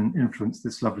 Christopher Wren influence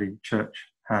this lovely church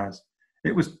has.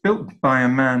 It was built by a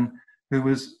man who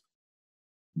was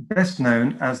best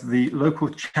known as the local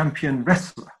champion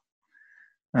wrestler.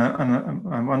 And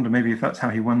I wonder maybe if that's how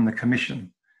he won the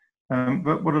commission.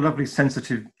 But what a lovely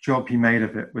sensitive job he made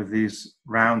of it with these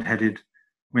round-headed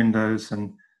windows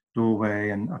and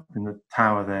doorway and up in the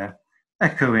tower there,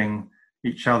 echoing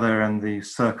each other and the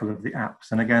circle of the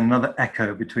apse. And again, another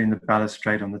echo between the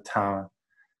balustrade on the tower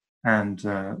and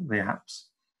the apse.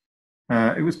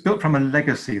 It was built from a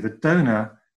legacy. The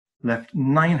donor left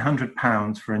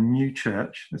 £900 for a new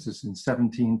church. This is in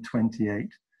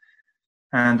 1728.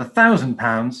 And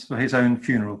 £1,000 for his own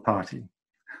funeral party,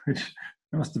 which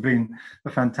must have been a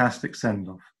fantastic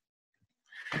send-off.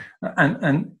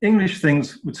 And English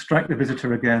things would strike the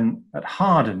visitor again at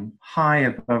Harden, high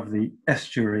above the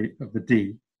estuary of the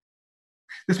Dee.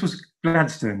 This was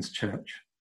Gladstone's church.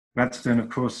 Gladstone, of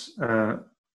course,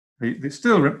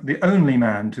 still the only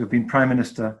man to have been Prime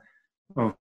Minister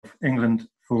of England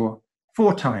for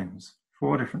four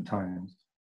different times.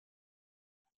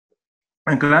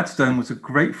 And Gladstone was a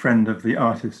great friend of the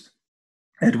artist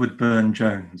Edward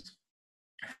Burne-Jones.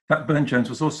 That Burne-Jones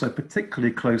was also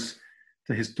particularly close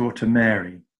to his daughter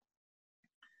Mary,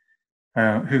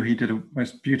 who he did a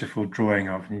most beautiful drawing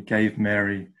of, and he gave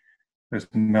Mary those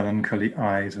melancholy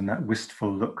eyes and that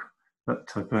wistful look that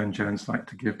Burne-Jones liked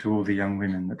to give to all the young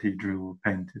women that he drew or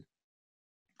painted.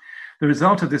 The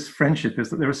result of this friendship is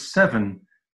that there are 7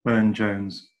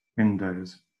 Burne-Jones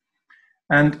windows.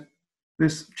 And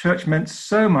this church meant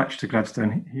so much to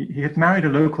Gladstone. He had married a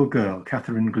local girl,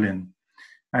 Catherine Glynn,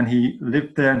 and he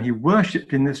lived there and he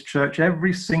worshipped in this church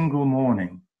every single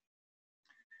morning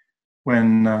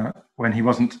when he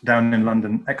wasn't down in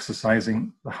London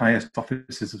exercising the highest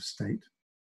offices of state.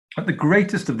 But the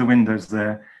greatest of the windows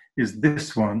there is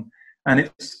this one, And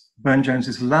it's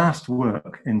Burne-Jones's last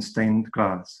work in stained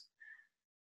glass.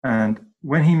 And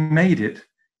when he made it,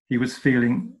 he was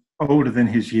feeling older than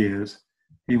his years.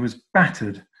 He was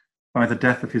battered by the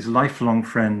death of his lifelong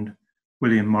friend,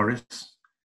 William Morris,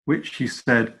 which he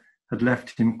said had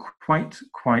left him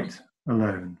quite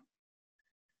alone.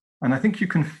 And I think you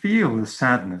can feel the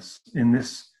sadness in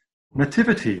this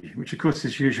nativity, which of course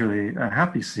is usually a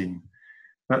happy scene.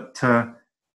 But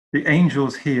the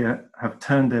angels here have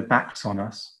turned their backs on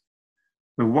us.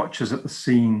 The watchers at the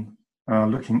scene are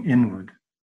looking inward.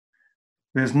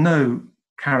 There's no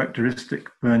characteristic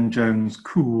Burne-Jones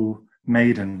cool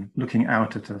maiden looking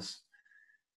out at us.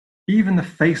 Even the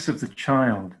face of the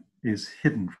child is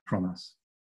hidden from us.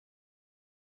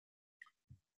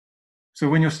 So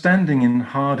when you're standing in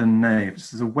Harden Nave,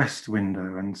 this is a west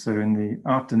window, and so in the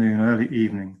afternoon, early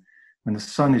evening, when the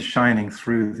sun is shining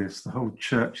through this, the whole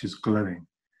church is glowing.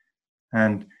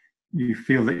 And you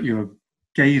feel that you're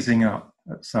gazing up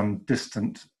at some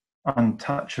distant,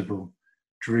 untouchable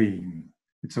dream.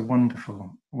 It's a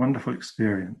wonderful, wonderful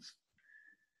experience.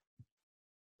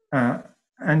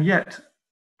 And yet,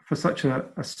 for such a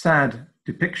sad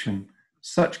depiction,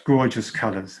 such gorgeous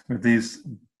colours with these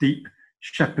deep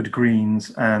shepherd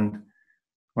greens and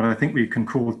what I think we can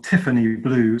call Tiffany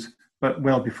blues, but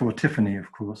well before Tiffany,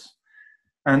 of course.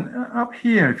 And up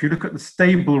here, if you look at the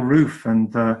stable roof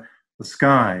and the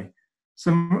sky,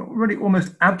 some really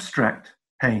almost abstract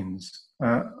paintings,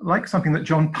 like something that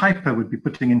John Piper would be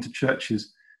putting into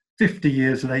churches 50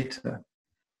 years later.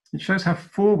 It shows how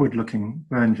forward-looking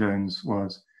Burne-Jones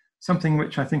was, something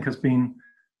which I think has been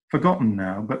forgotten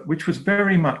now, but which was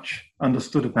very much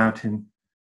understood about him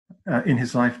in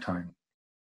his lifetime.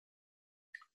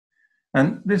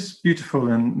 And this beautiful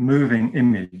and moving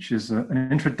image is an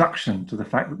introduction to the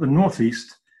fact that the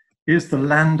Northeast is the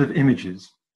land of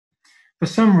images. For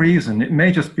some reason, it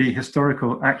may just be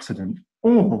historical accident,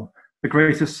 or the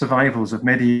greatest survivals of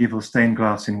medieval stained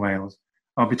glass in Wales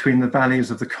are between the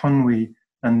valleys of the Conwy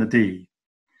and the Dee.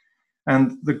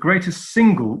 And the greatest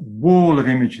single wall of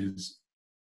images,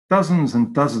 dozens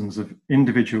and dozens of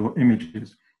individual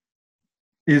images,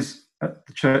 is at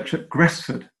the church at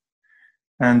Gresford.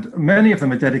 And many of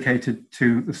them are dedicated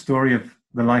to the story of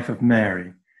the life of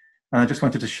Mary. And I just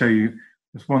wanted to show you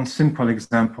just one simple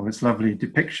example, this lovely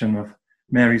depiction of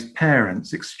Mary's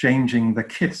parents exchanging the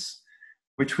kiss,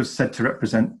 which was said to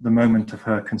represent the moment of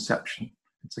her conception.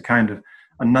 It's a kind of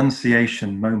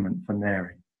annunciation moment for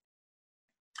Mary.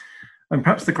 And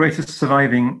perhaps the greatest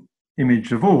surviving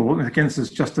image of all, again, this is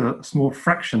just a small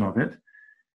fraction of it,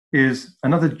 is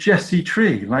another Jessie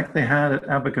tree, like they had at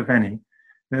Abergavenny.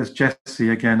 There's Jessie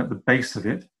again at the base of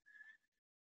it.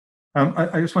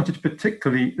 I just wanted to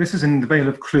particularly, this is in the Vale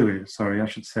of Clwyd, sorry, I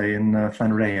should say, in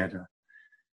Llanrhaeadr.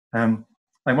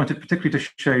 I wanted particularly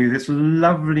to show you this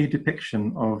lovely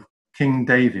depiction of King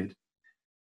David,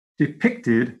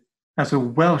 depicted as a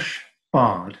Welsh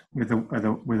bard with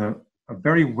a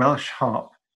very Welsh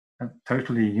harp, a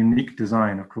totally unique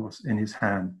design, of course, in his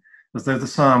hand, as though the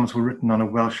Psalms were written on a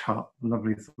Welsh harp.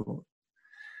 Lovely thought.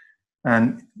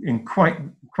 And in quite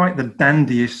the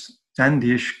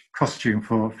dandyish costume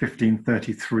for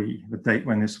 1533, the date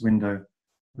when this window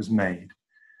was made.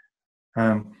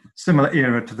 Similar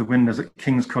era to the windows at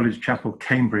King's College Chapel,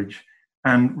 Cambridge,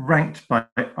 and ranked by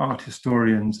art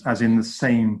historians as in the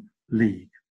same league.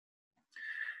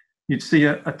 You'd see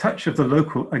a touch of the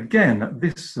local, again, at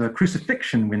this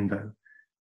crucifixion window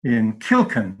in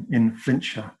Kilken in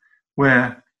Flintshire,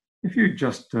 where, if you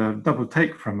just double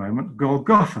take for a moment,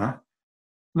 Golgotha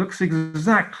looks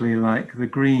exactly like the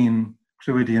green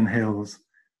Clwydian hills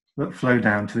that flow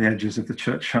down to the edges of the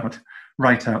churchyard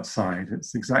right outside.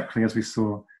 It's exactly as we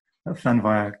saw at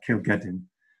Llanfair Cilgedin.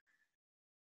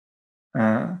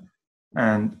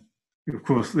 And of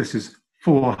course, this is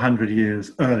 400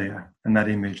 years earlier than that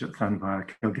image at Llanfair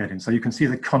Cilgedin. So you can see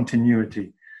the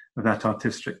continuity of that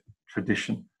artistic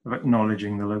tradition of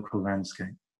acknowledging the local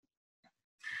landscape.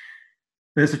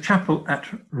 There's a chapel at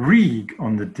Rheg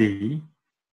on the Dee,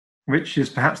 which is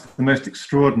perhaps the most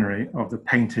extraordinary of the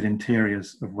painted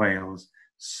interiors of Wales.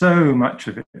 So much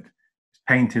of it is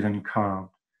painted and carved.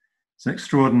 It's an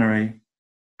extraordinary,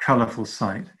 colourful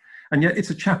sight. And yet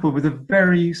it's a chapel with a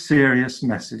very serious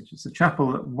message. It's a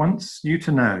chapel that wants you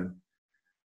to know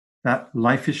that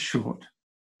life is short,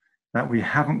 that we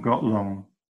haven't got long,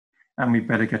 and we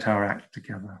better get our act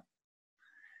together.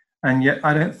 And yet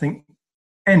I don't think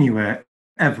anywhere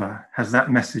ever has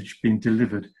that message been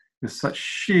delivered with such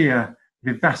sheer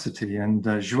vivacity and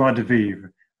joie de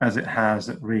vivre as it has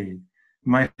at Rheg.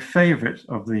 My favourite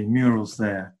of the murals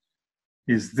there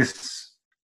is this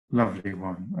lovely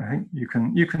one. I think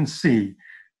you can see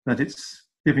that it's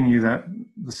giving you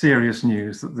the serious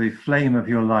news that the flame of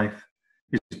your life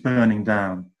is burning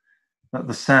down, that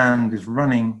the sand is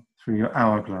running through your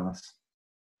hourglass.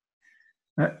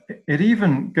 It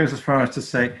even goes as far as to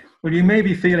say, well, you may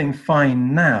be feeling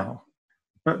fine now,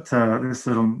 but this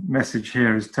little message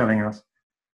here is telling us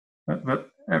that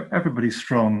everybody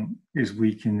strong is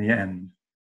weak in the end.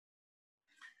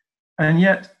 And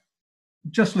yet,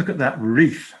 just look at that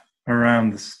wreath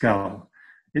around the skull.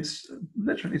 It's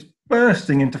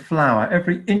bursting into flower,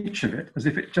 every inch of it, as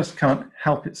if it just can't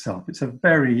help itself. It's a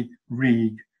very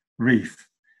wreath.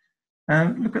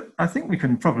 And look I think we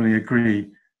can probably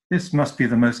agree, this must be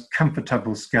the most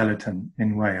comfortable skeleton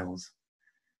in Wales.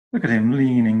 Look at him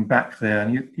leaning back there,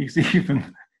 and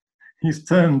he's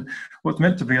turned what's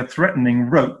meant to be a threatening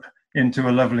rope into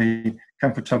a lovely,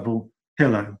 comfortable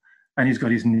pillow. And he's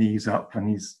got his knees up, and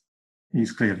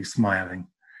he's clearly smiling.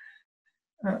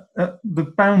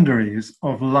 The boundaries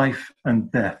of life and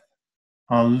death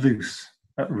are loose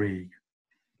at Rheg.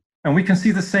 And we can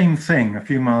see the same thing a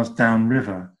few miles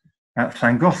downriver at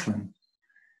Llangollen,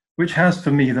 which has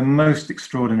for me the most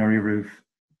extraordinary roof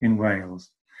in Wales.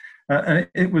 And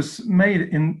it was made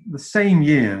in the same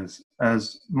years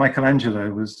as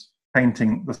Michelangelo was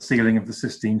painting the ceiling of the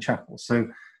Sistine Chapel. So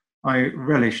I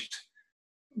relished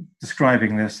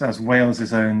describing this as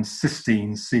Wales's own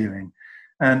Sistine ceiling.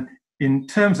 And in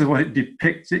terms of what it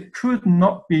depicts, it could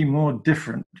not be more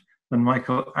different than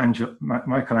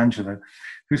Michelangelo,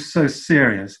 who's so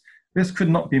serious. This could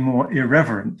not be more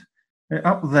irreverent.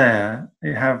 Up there,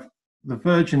 you have the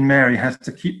Virgin Mary has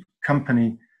to keep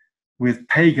company with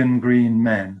pagan green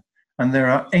men, and there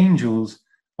are angels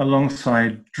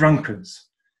alongside drunkards,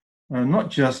 not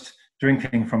just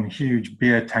drinking from huge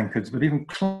beer tankards, but even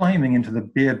climbing into the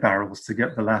beer barrels to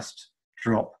get the last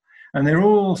drop. And they're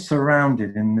all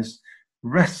surrounded in this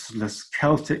restless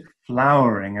Celtic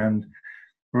flowering and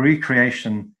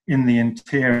recreation in the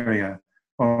interior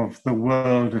of the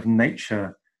world of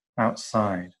nature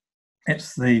outside.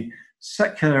 It's the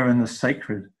secular and the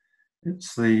sacred.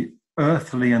 It's the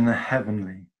earthly and the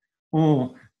heavenly,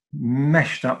 all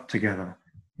meshed up together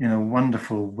in a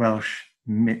wonderful Welsh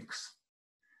mix.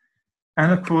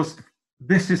 And of course,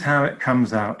 this is how it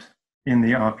comes out in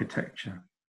the architecture.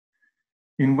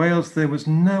 In Wales, there was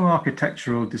no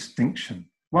architectural distinction.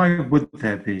 Why would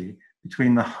there be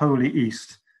between the Holy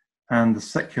East and the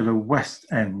secular West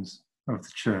ends of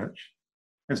the church?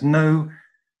 There's no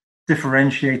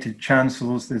differentiated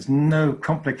chancels. There's no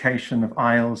complication of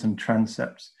aisles and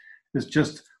transepts. There's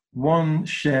just one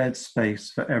shared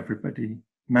space for everybody,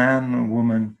 man and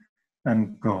woman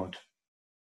and God.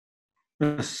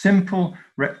 The simple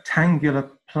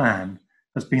rectangular plan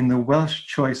has been the Welsh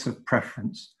choice of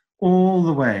preference all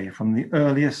the way from the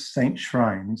earliest saint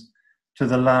shrines to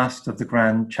the last of the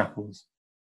grand chapels.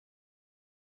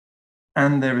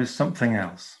 And there is something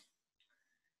else.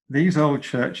 These old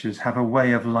churches have a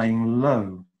way of lying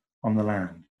low on the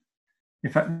land. In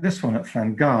fact, this one at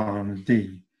Llangar on the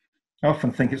Dee, I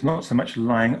often think it's not so much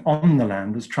lying on the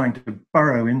land as trying to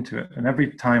burrow into it. And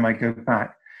every time I go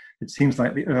back, it seems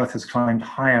like the earth has climbed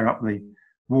higher up the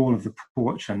wall of the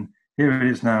porch, and here it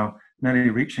is now, nearly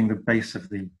reaching the base of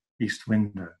the east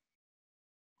window.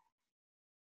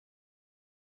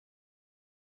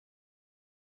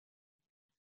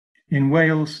 In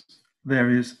Wales, there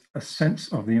is a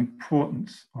sense of the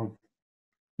importance of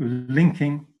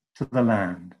linking to the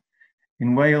land.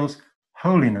 In Wales,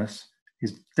 holiness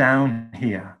is down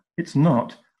here. It's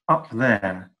not up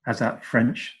there as at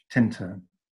French Tintern.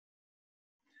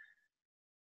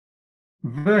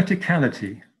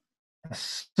 Verticality, a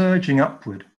surging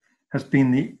upward, has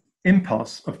been the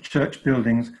impulse of church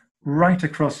buildings right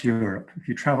across Europe, if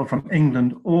you travel from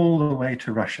England all the way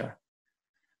to Russia.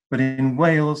 But in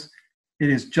Wales, it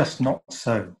is just not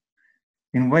so.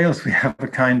 In Wales, we have a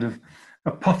kind of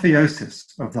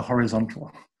apotheosis of the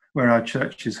horizontal, where our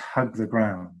churches hug the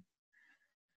ground.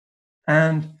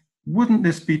 And wouldn't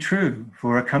this be true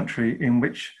for a country in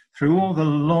which, through all the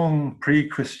long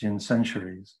pre-Christian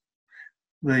centuries,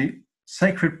 the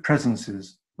sacred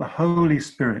presences, the holy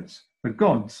spirits, the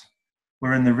gods,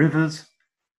 were in the rivers,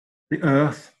 the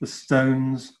earth, the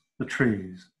stones, the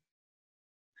trees?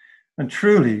 And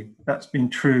truly, that's been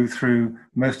true through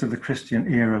most of the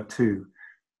Christian era too.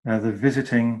 The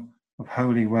visiting of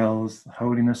holy wells, the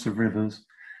holiness of rivers,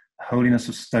 the holiness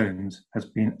of stones has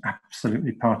been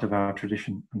absolutely part of our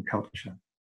tradition and culture.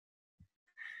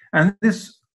 And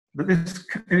this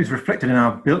is reflected in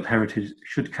our built heritage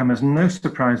should come as no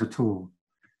surprise at all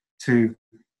to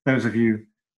those of you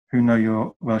who know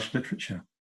your Welsh literature.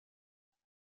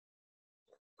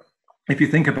 If you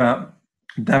think about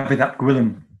David ap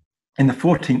Gwilym, in the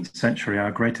 14th century,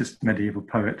 our greatest medieval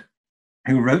poet,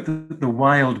 who wrote that the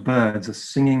wild birds are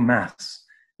singing mass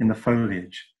in the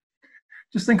foliage.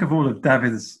 Just think of all of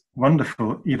David's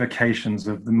wonderful evocations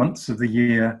of the months of the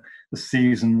year, the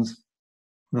seasons,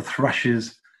 the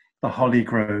thrushes, the holly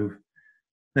grove.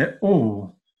 They're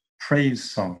all praise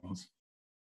songs.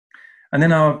 And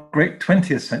then our great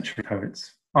 20th century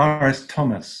poets, R.S.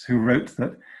 Thomas, who wrote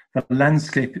that the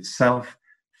landscape itself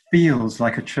feels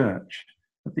like a church,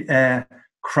 that the air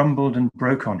crumbled and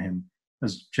broke on him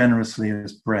as generously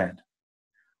as bread.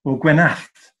 Or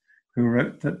Gwynaeth, who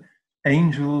wrote that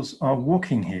angels are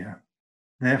walking here,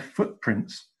 their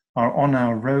footprints are on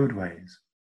our roadways.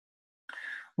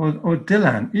 Or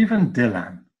Dylan, even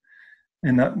Dylan,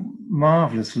 in that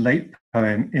marvelous late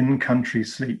poem, In Country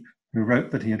Sleep, who wrote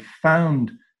that he had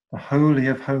found the Holy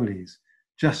of Holies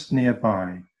just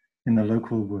nearby in the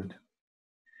local wood.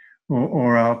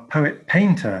 Or our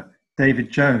poet-painter,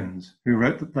 David Jones, who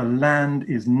wrote that the land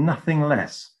is nothing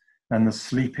less than the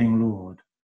sleeping Lord.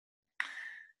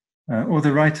 Or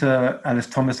the writer Alice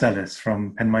Thomas Ellis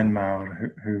from Penmaen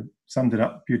Mawr, who summed it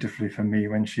up beautifully for me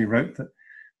when she wrote that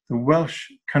the Welsh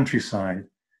countryside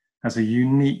has a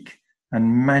unique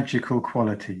and magical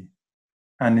quality,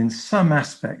 and in some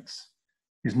aspects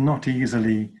is not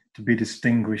easily to be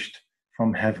distinguished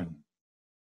from heaven.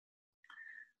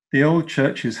 The old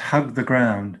churches hug the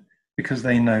ground because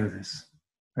they know this.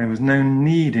 There was no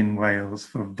need in Wales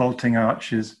for vaulting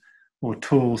arches or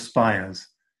tall spires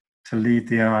to lead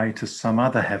the eye to some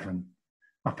other heaven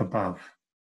up above.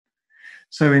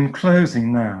 So in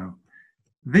closing now,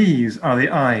 these are the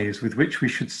eyes with which we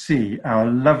should see our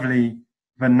lovely,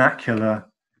 vernacular,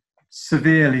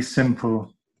 severely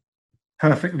simple,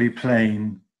 perfectly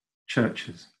plain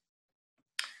churches.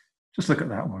 Just look at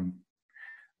that one.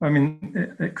 I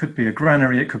mean, it could be a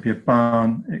granary, it could be a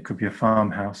barn, it could be a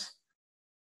farmhouse,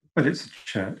 but it's a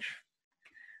church.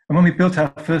 And when we built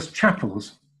our first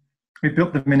chapels, we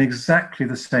built them in exactly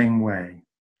the same way.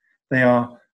 They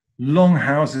are long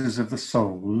houses of the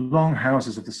soul, long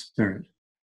houses of the spirit.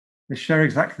 They share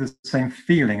exactly the same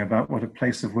feeling about what a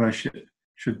place of worship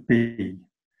should be.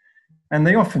 And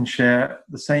they often share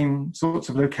the same sorts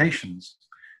of locations.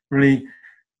 Really,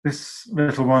 this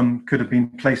little one could have been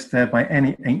placed there by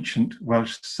any ancient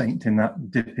Welsh saint in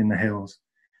that dip in the hills.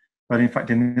 But in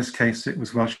fact, in this case, it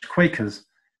was Welsh Quakers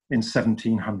in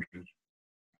 1700.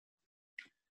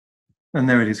 And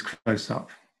there it is close up.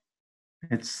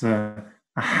 It's a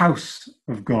house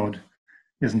of God,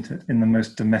 isn't it, in the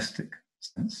most domestic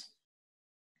sense.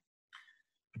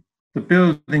 The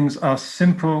buildings are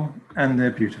simple and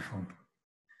they're beautiful.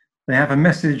 They have a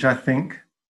message, I think,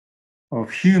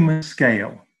 of human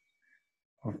scale,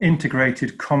 of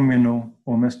integrated, communal,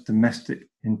 almost domestic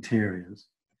interiors.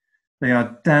 They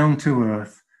are down to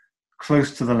earth,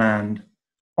 close to the land,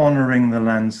 honoring the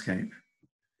landscape.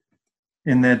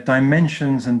 In their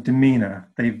dimensions and demeanor,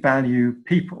 they value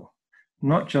people,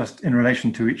 not just in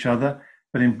relation to each other,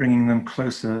 but in bringing them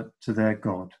closer to their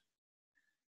God.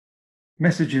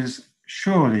 Messages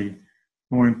surely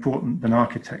more important than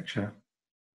architecture.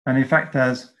 And in fact,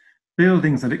 as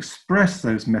buildings that express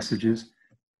those messages,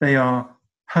 they are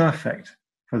perfect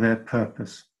for their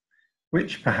purpose,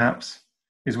 which perhaps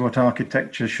is what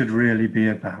architecture should really be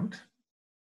about.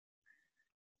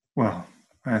 Well,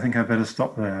 I think I better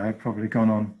stop there. I've probably gone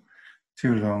on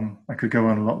too long. I could go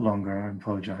on a lot longer. I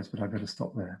apologize, but I better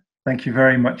stop there. Thank you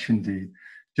very much indeed.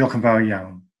 Diolch yn fawr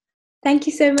iawn. Thank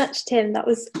you so much, Tim. That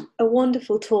was a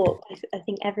wonderful talk. I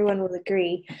think everyone will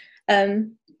agree.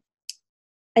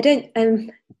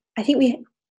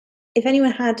 If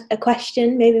anyone had a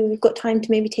question, maybe we've got time to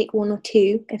maybe take one or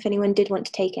two. If anyone did want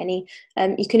to take any,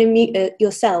 you can unmute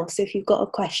yourself. So if you've got a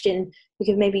question, we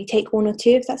can maybe take one or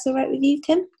two, if that's all right with you,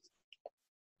 Tim.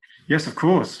 Yes, of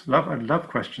course. I love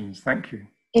questions. Thank you.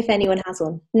 If anyone has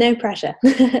one, no pressure.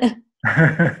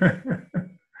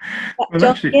 Well,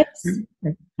 John actually, Gibbs?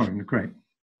 Great.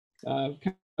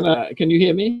 Can you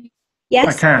hear me?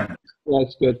 Yes. I can.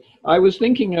 That's good. I was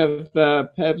thinking of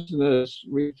Pevsner's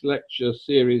lecture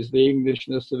series, The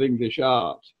Englishness of English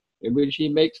Art, in which he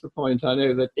makes the point, I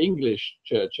know, that English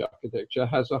church architecture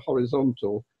has a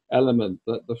horizontal element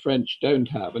that the French don't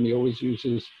have, and he always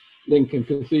uses Lincoln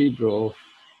Cathedral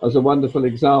as a wonderful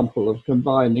example of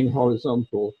combining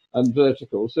horizontal and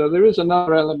vertical. So there is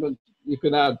another element you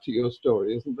can add to your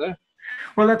story, isn't there?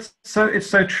 Well, it's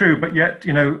so true, but yet,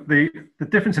 you know, the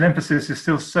difference in emphasis is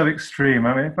still so extreme.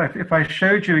 I mean, if I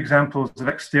showed you examples of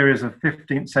exteriors of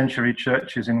 15th century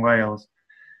churches in Wales,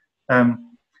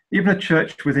 even a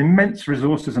church with immense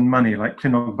resources and money like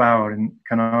Clunog Bawr in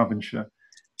Carnarvonshire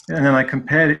and then I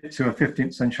compared it to a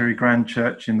 15th century grand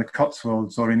church in the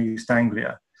Cotswolds or in East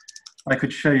Anglia, I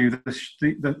could show you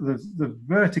the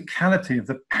verticality of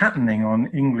the patterning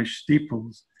on English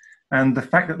steeples, and the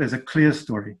fact that there's a clear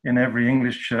story in every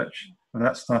English church of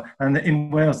that style. And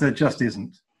in Wales, there just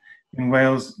isn't. In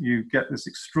Wales, you get this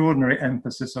extraordinary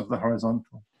emphasis of the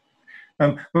horizontal.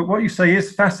 But what you say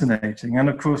is fascinating. And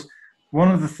of course, one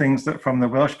of the things that from the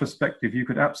Welsh perspective, you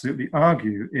could absolutely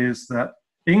argue is that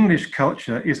English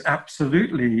culture is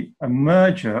absolutely a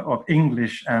merger of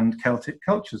English and Celtic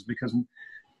cultures, because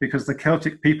the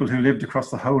Celtic people who lived across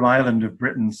the whole island of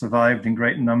Britain survived in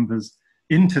great numbers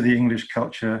into the English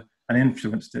culture and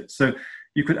influenced it. So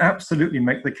you could absolutely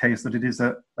make the case that it is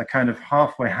a kind of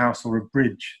halfway house or a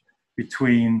bridge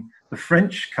between the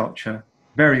French culture,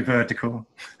 very vertical,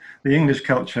 the English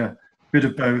culture, bit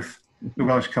of both, the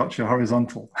Welsh culture,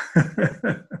 horizontal.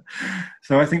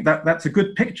 So I think that's a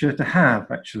good picture to have,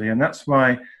 actually, and that's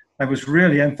why I was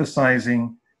really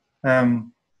emphasizing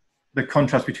the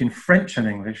contrast between French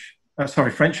and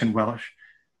French and Welsh,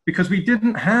 because we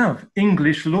didn't have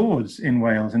English lords in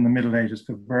Wales in the Middle Ages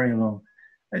for very long.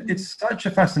 It's such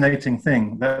a fascinating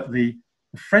thing that the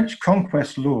French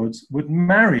conquest lords would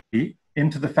marry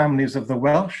into the families of the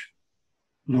Welsh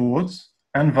lords,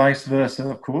 and vice versa,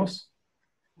 of course.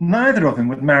 Neither of them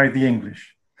would marry the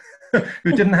English,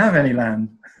 who didn't have any land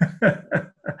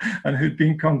and who'd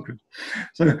been conquered.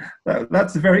 So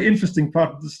that's a very interesting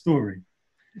part of the story.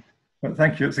 But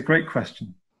thank you, it's a great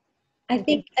question. I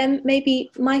think maybe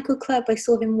Michael Clubb, I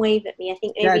saw him wave at me. I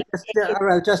think maybe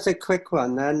just a quick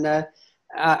one. And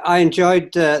I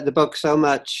enjoyed the book so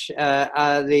much.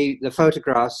 The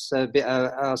photographs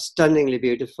are stunningly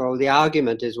beautiful. The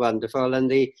argument is wonderful,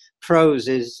 and the prose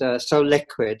is so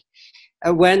liquid.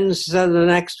 When's the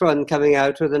next one coming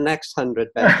out with the next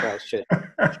 100 best Welsh?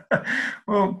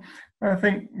 Well, I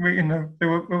think there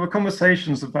were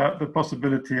conversations about the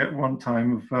possibility at one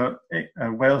time of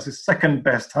Wales's second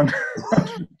best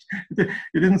 100. It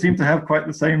didn't seem to have quite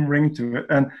the same ring to it,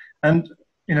 and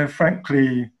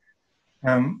frankly,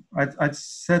 I'd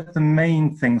said the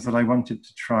main things that I wanted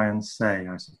to try and say,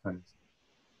 I suppose.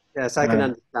 Yes, I can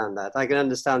understand that. I can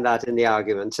understand that in the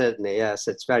argument, certainly. Yes,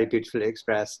 it's very beautifully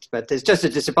expressed. But it's just a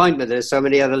disappointment there's so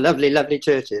many other lovely, lovely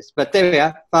churches. But there we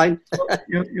are, fine.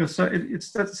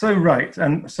 That's so right,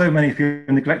 and so many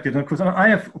people neglected. And of course, I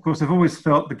have always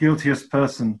felt the guiltiest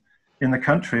person in the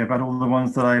country about all the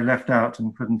ones that I left out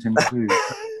and couldn't include.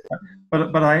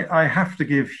 But I have to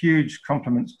give huge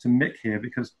compliments to Mick here,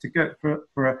 because to go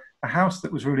for a house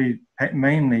that was really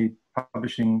mainly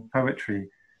publishing poetry,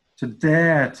 to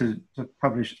dare to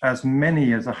publish as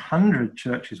many as 100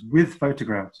 churches with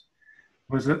photographs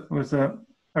was a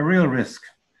real risk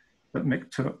that Mick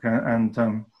took, and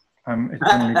it's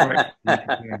been really great.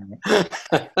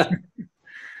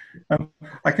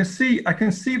 I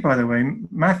can see, by the way,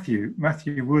 Matthew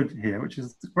Wood here, which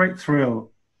is a great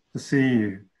thrill to see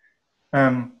you.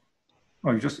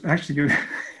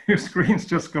 Your screen's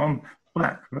just gone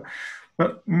black.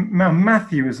 But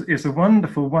Matthew is a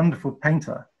wonderful, wonderful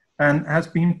painter, and has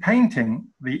been painting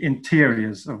the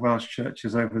interiors of Welsh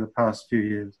churches over the past few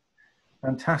years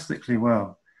fantastically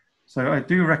well. So I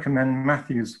do recommend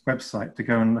Matthew's website to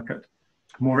go and look at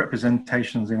more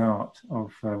representations in art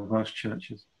of Welsh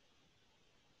churches.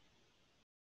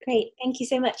 Great, thank you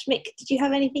so much. Mick, did you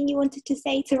have anything you wanted to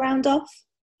say to round off?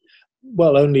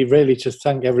 Well, only really to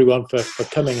thank everyone for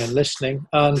coming and listening,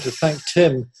 and to thank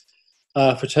Tim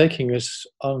for taking us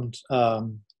on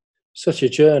such a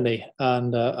journey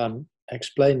and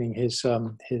explaining his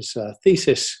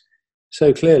thesis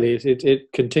so clearly.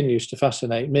 It continues to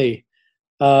fascinate me.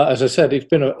 As I said, it's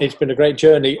been a great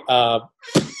journey.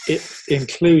 It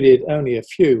included only a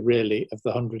few, really, of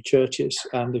the 100 churches.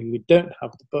 And if you don't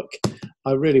have the book,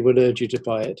 I really would urge you to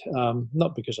buy it.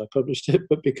 Not because I published it,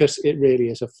 but because it really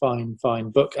is a fine, fine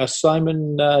book. As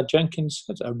Simon Jenkins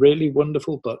said, a really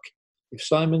wonderful book. If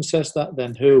Simon says that,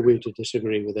 then who are we to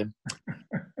disagree with him?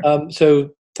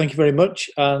 So thank you very much.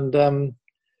 And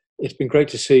it's been great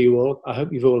to see you all. I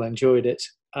hope you've all enjoyed it.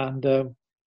 And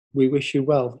we wish you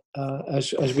well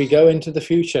as we go into the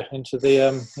future, into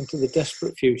the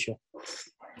desperate future.